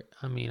support.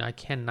 I mean, I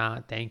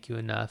cannot thank you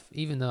enough,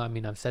 even though,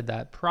 I've said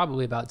that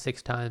probably about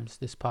 6 times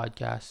this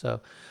podcast.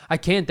 So I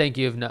can't thank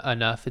you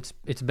enough.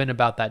 It's been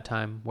about that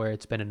time where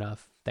it's been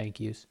enough thank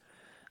yous.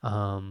 So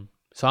I'm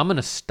going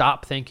to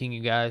stop thanking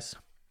you guys,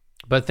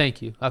 but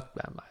thank you.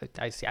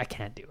 I see. I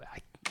can't do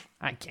it.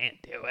 I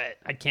can't do it.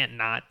 I can't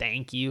not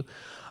thank you.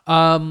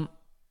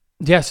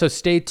 Yeah, so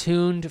stay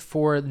tuned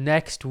for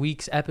next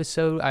week's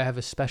episode. I have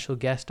a special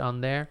guest on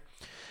there.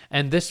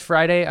 And this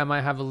Friday, I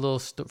might have a little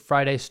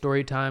Friday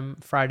story time,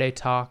 Friday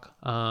talk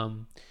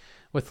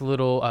with a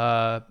little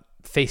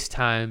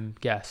FaceTime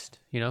guest,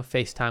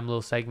 FaceTime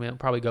little segment.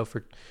 Probably go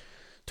for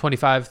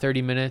 25,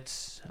 30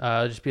 minutes.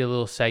 Just be a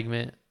little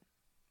segment,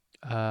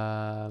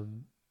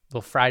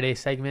 little Friday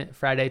segment,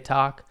 Friday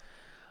talk.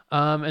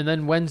 And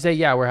then Wednesday,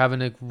 we're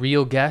having a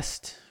real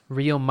guest,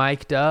 real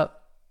mic'd up.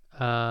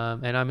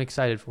 And I'm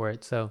excited for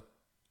it. So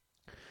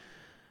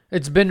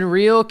it's been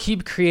real.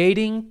 Keep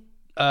creating.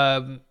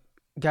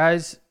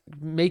 Guys,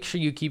 make sure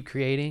you keep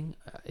creating.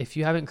 If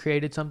you haven't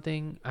created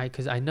something,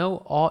 because I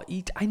know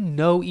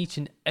each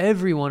and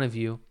every one of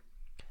you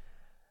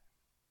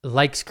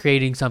likes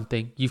creating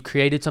something. You've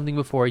created something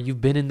before.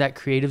 You've been in that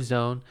creative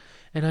zone.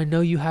 And I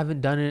know you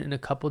haven't done it in a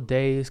couple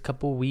days,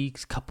 couple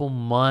weeks, couple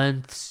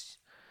months.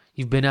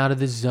 You've been out of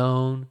the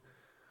zone.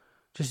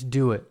 Just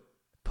do it.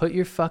 Put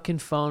your fucking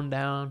phone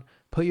down.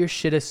 Put your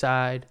shit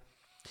aside.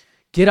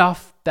 Get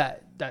off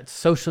that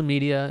social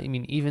media. I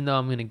mean, even though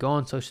I'm going to go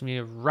on social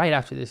media right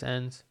after this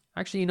ends.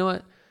 Actually, you know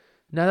what?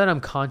 Now that I'm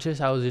conscious,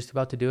 I was just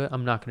about to do it.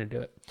 I'm not going to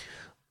do it.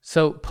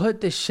 So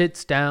put the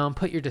shits down.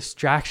 Put your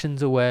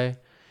distractions away.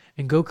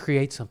 And go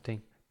create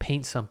something.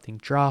 Paint something.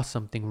 Draw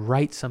something.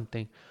 Write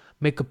something.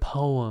 Make a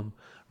poem.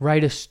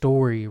 Write a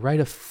story. Write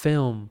a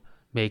film.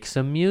 Make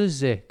some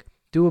music.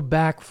 Do a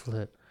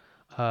backflip.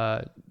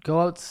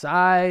 Go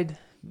outside.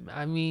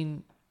 I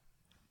mean,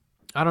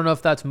 I don't know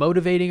if that's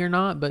motivating or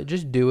not, but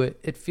just do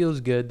it. It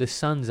feels good. The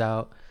sun's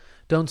out.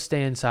 Don't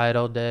stay inside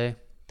all day.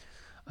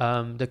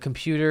 The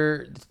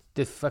computer,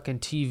 the fucking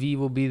TV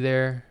will be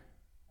there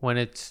when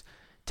it's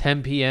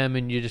 10 p.m.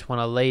 and you just want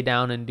to lay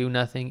down and do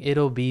nothing.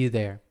 It'll be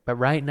there. But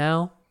right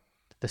now,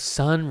 the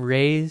sun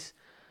rays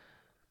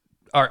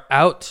are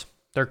out.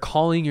 They're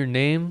calling your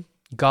name.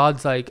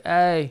 God's like,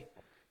 hey,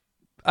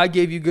 I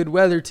gave you good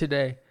weather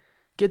today.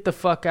 Get the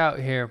fuck out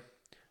here.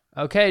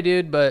 Okay,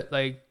 dude, but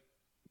like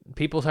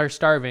people are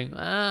starving.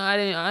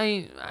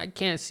 I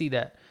can't see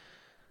that.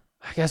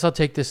 I guess I'll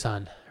take the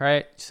sun,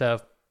 right? So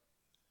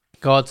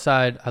go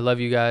outside. I love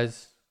you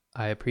guys.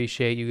 I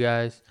appreciate you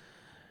guys.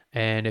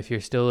 And if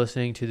you're still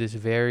listening to this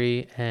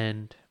very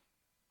end,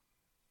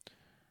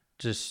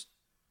 just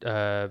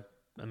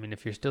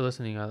if you're still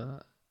listening,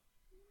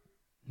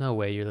 no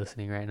way you're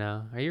listening right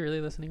now. Are you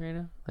really listening right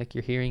now? Like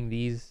you're hearing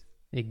these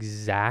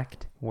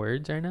exact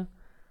words right now?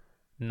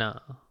 No.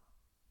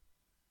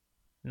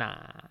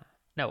 Nah,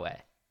 no way.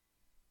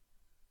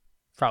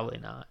 Probably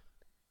not.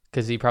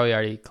 Because you probably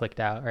already clicked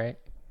out, right?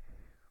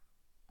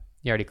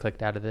 You already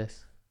clicked out of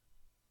this.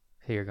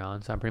 So you're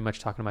gone. So I'm pretty much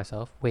talking to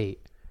myself.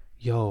 Wait,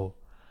 yo,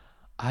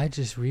 I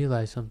just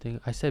realized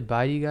something. I said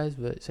bye to you guys,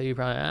 but so you're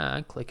probably,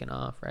 I'm clicking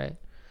off, right?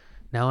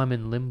 Now I'm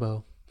in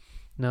limbo.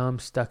 Now I'm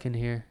stuck in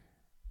here.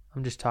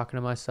 I'm just talking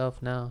to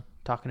myself now.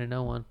 Talking to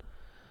no one.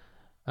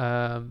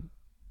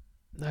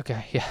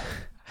 Okay, yeah.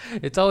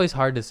 It's always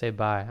hard to say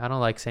bye. I don't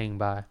like saying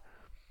bye.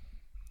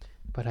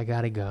 But I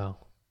gotta go.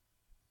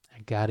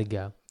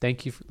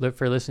 Thank you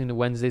for listening to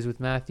Wednesdays with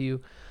Matthew.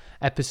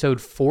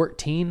 Episode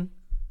 14,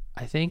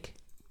 I think.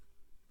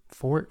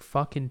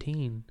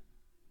 Fucking-teen.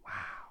 Wow.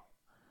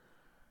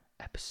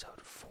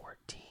 Episode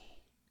 14.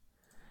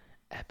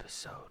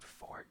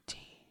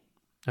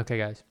 Okay,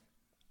 guys.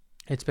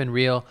 It's been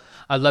real.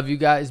 I love you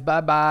guys.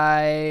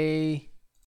 Bye-bye.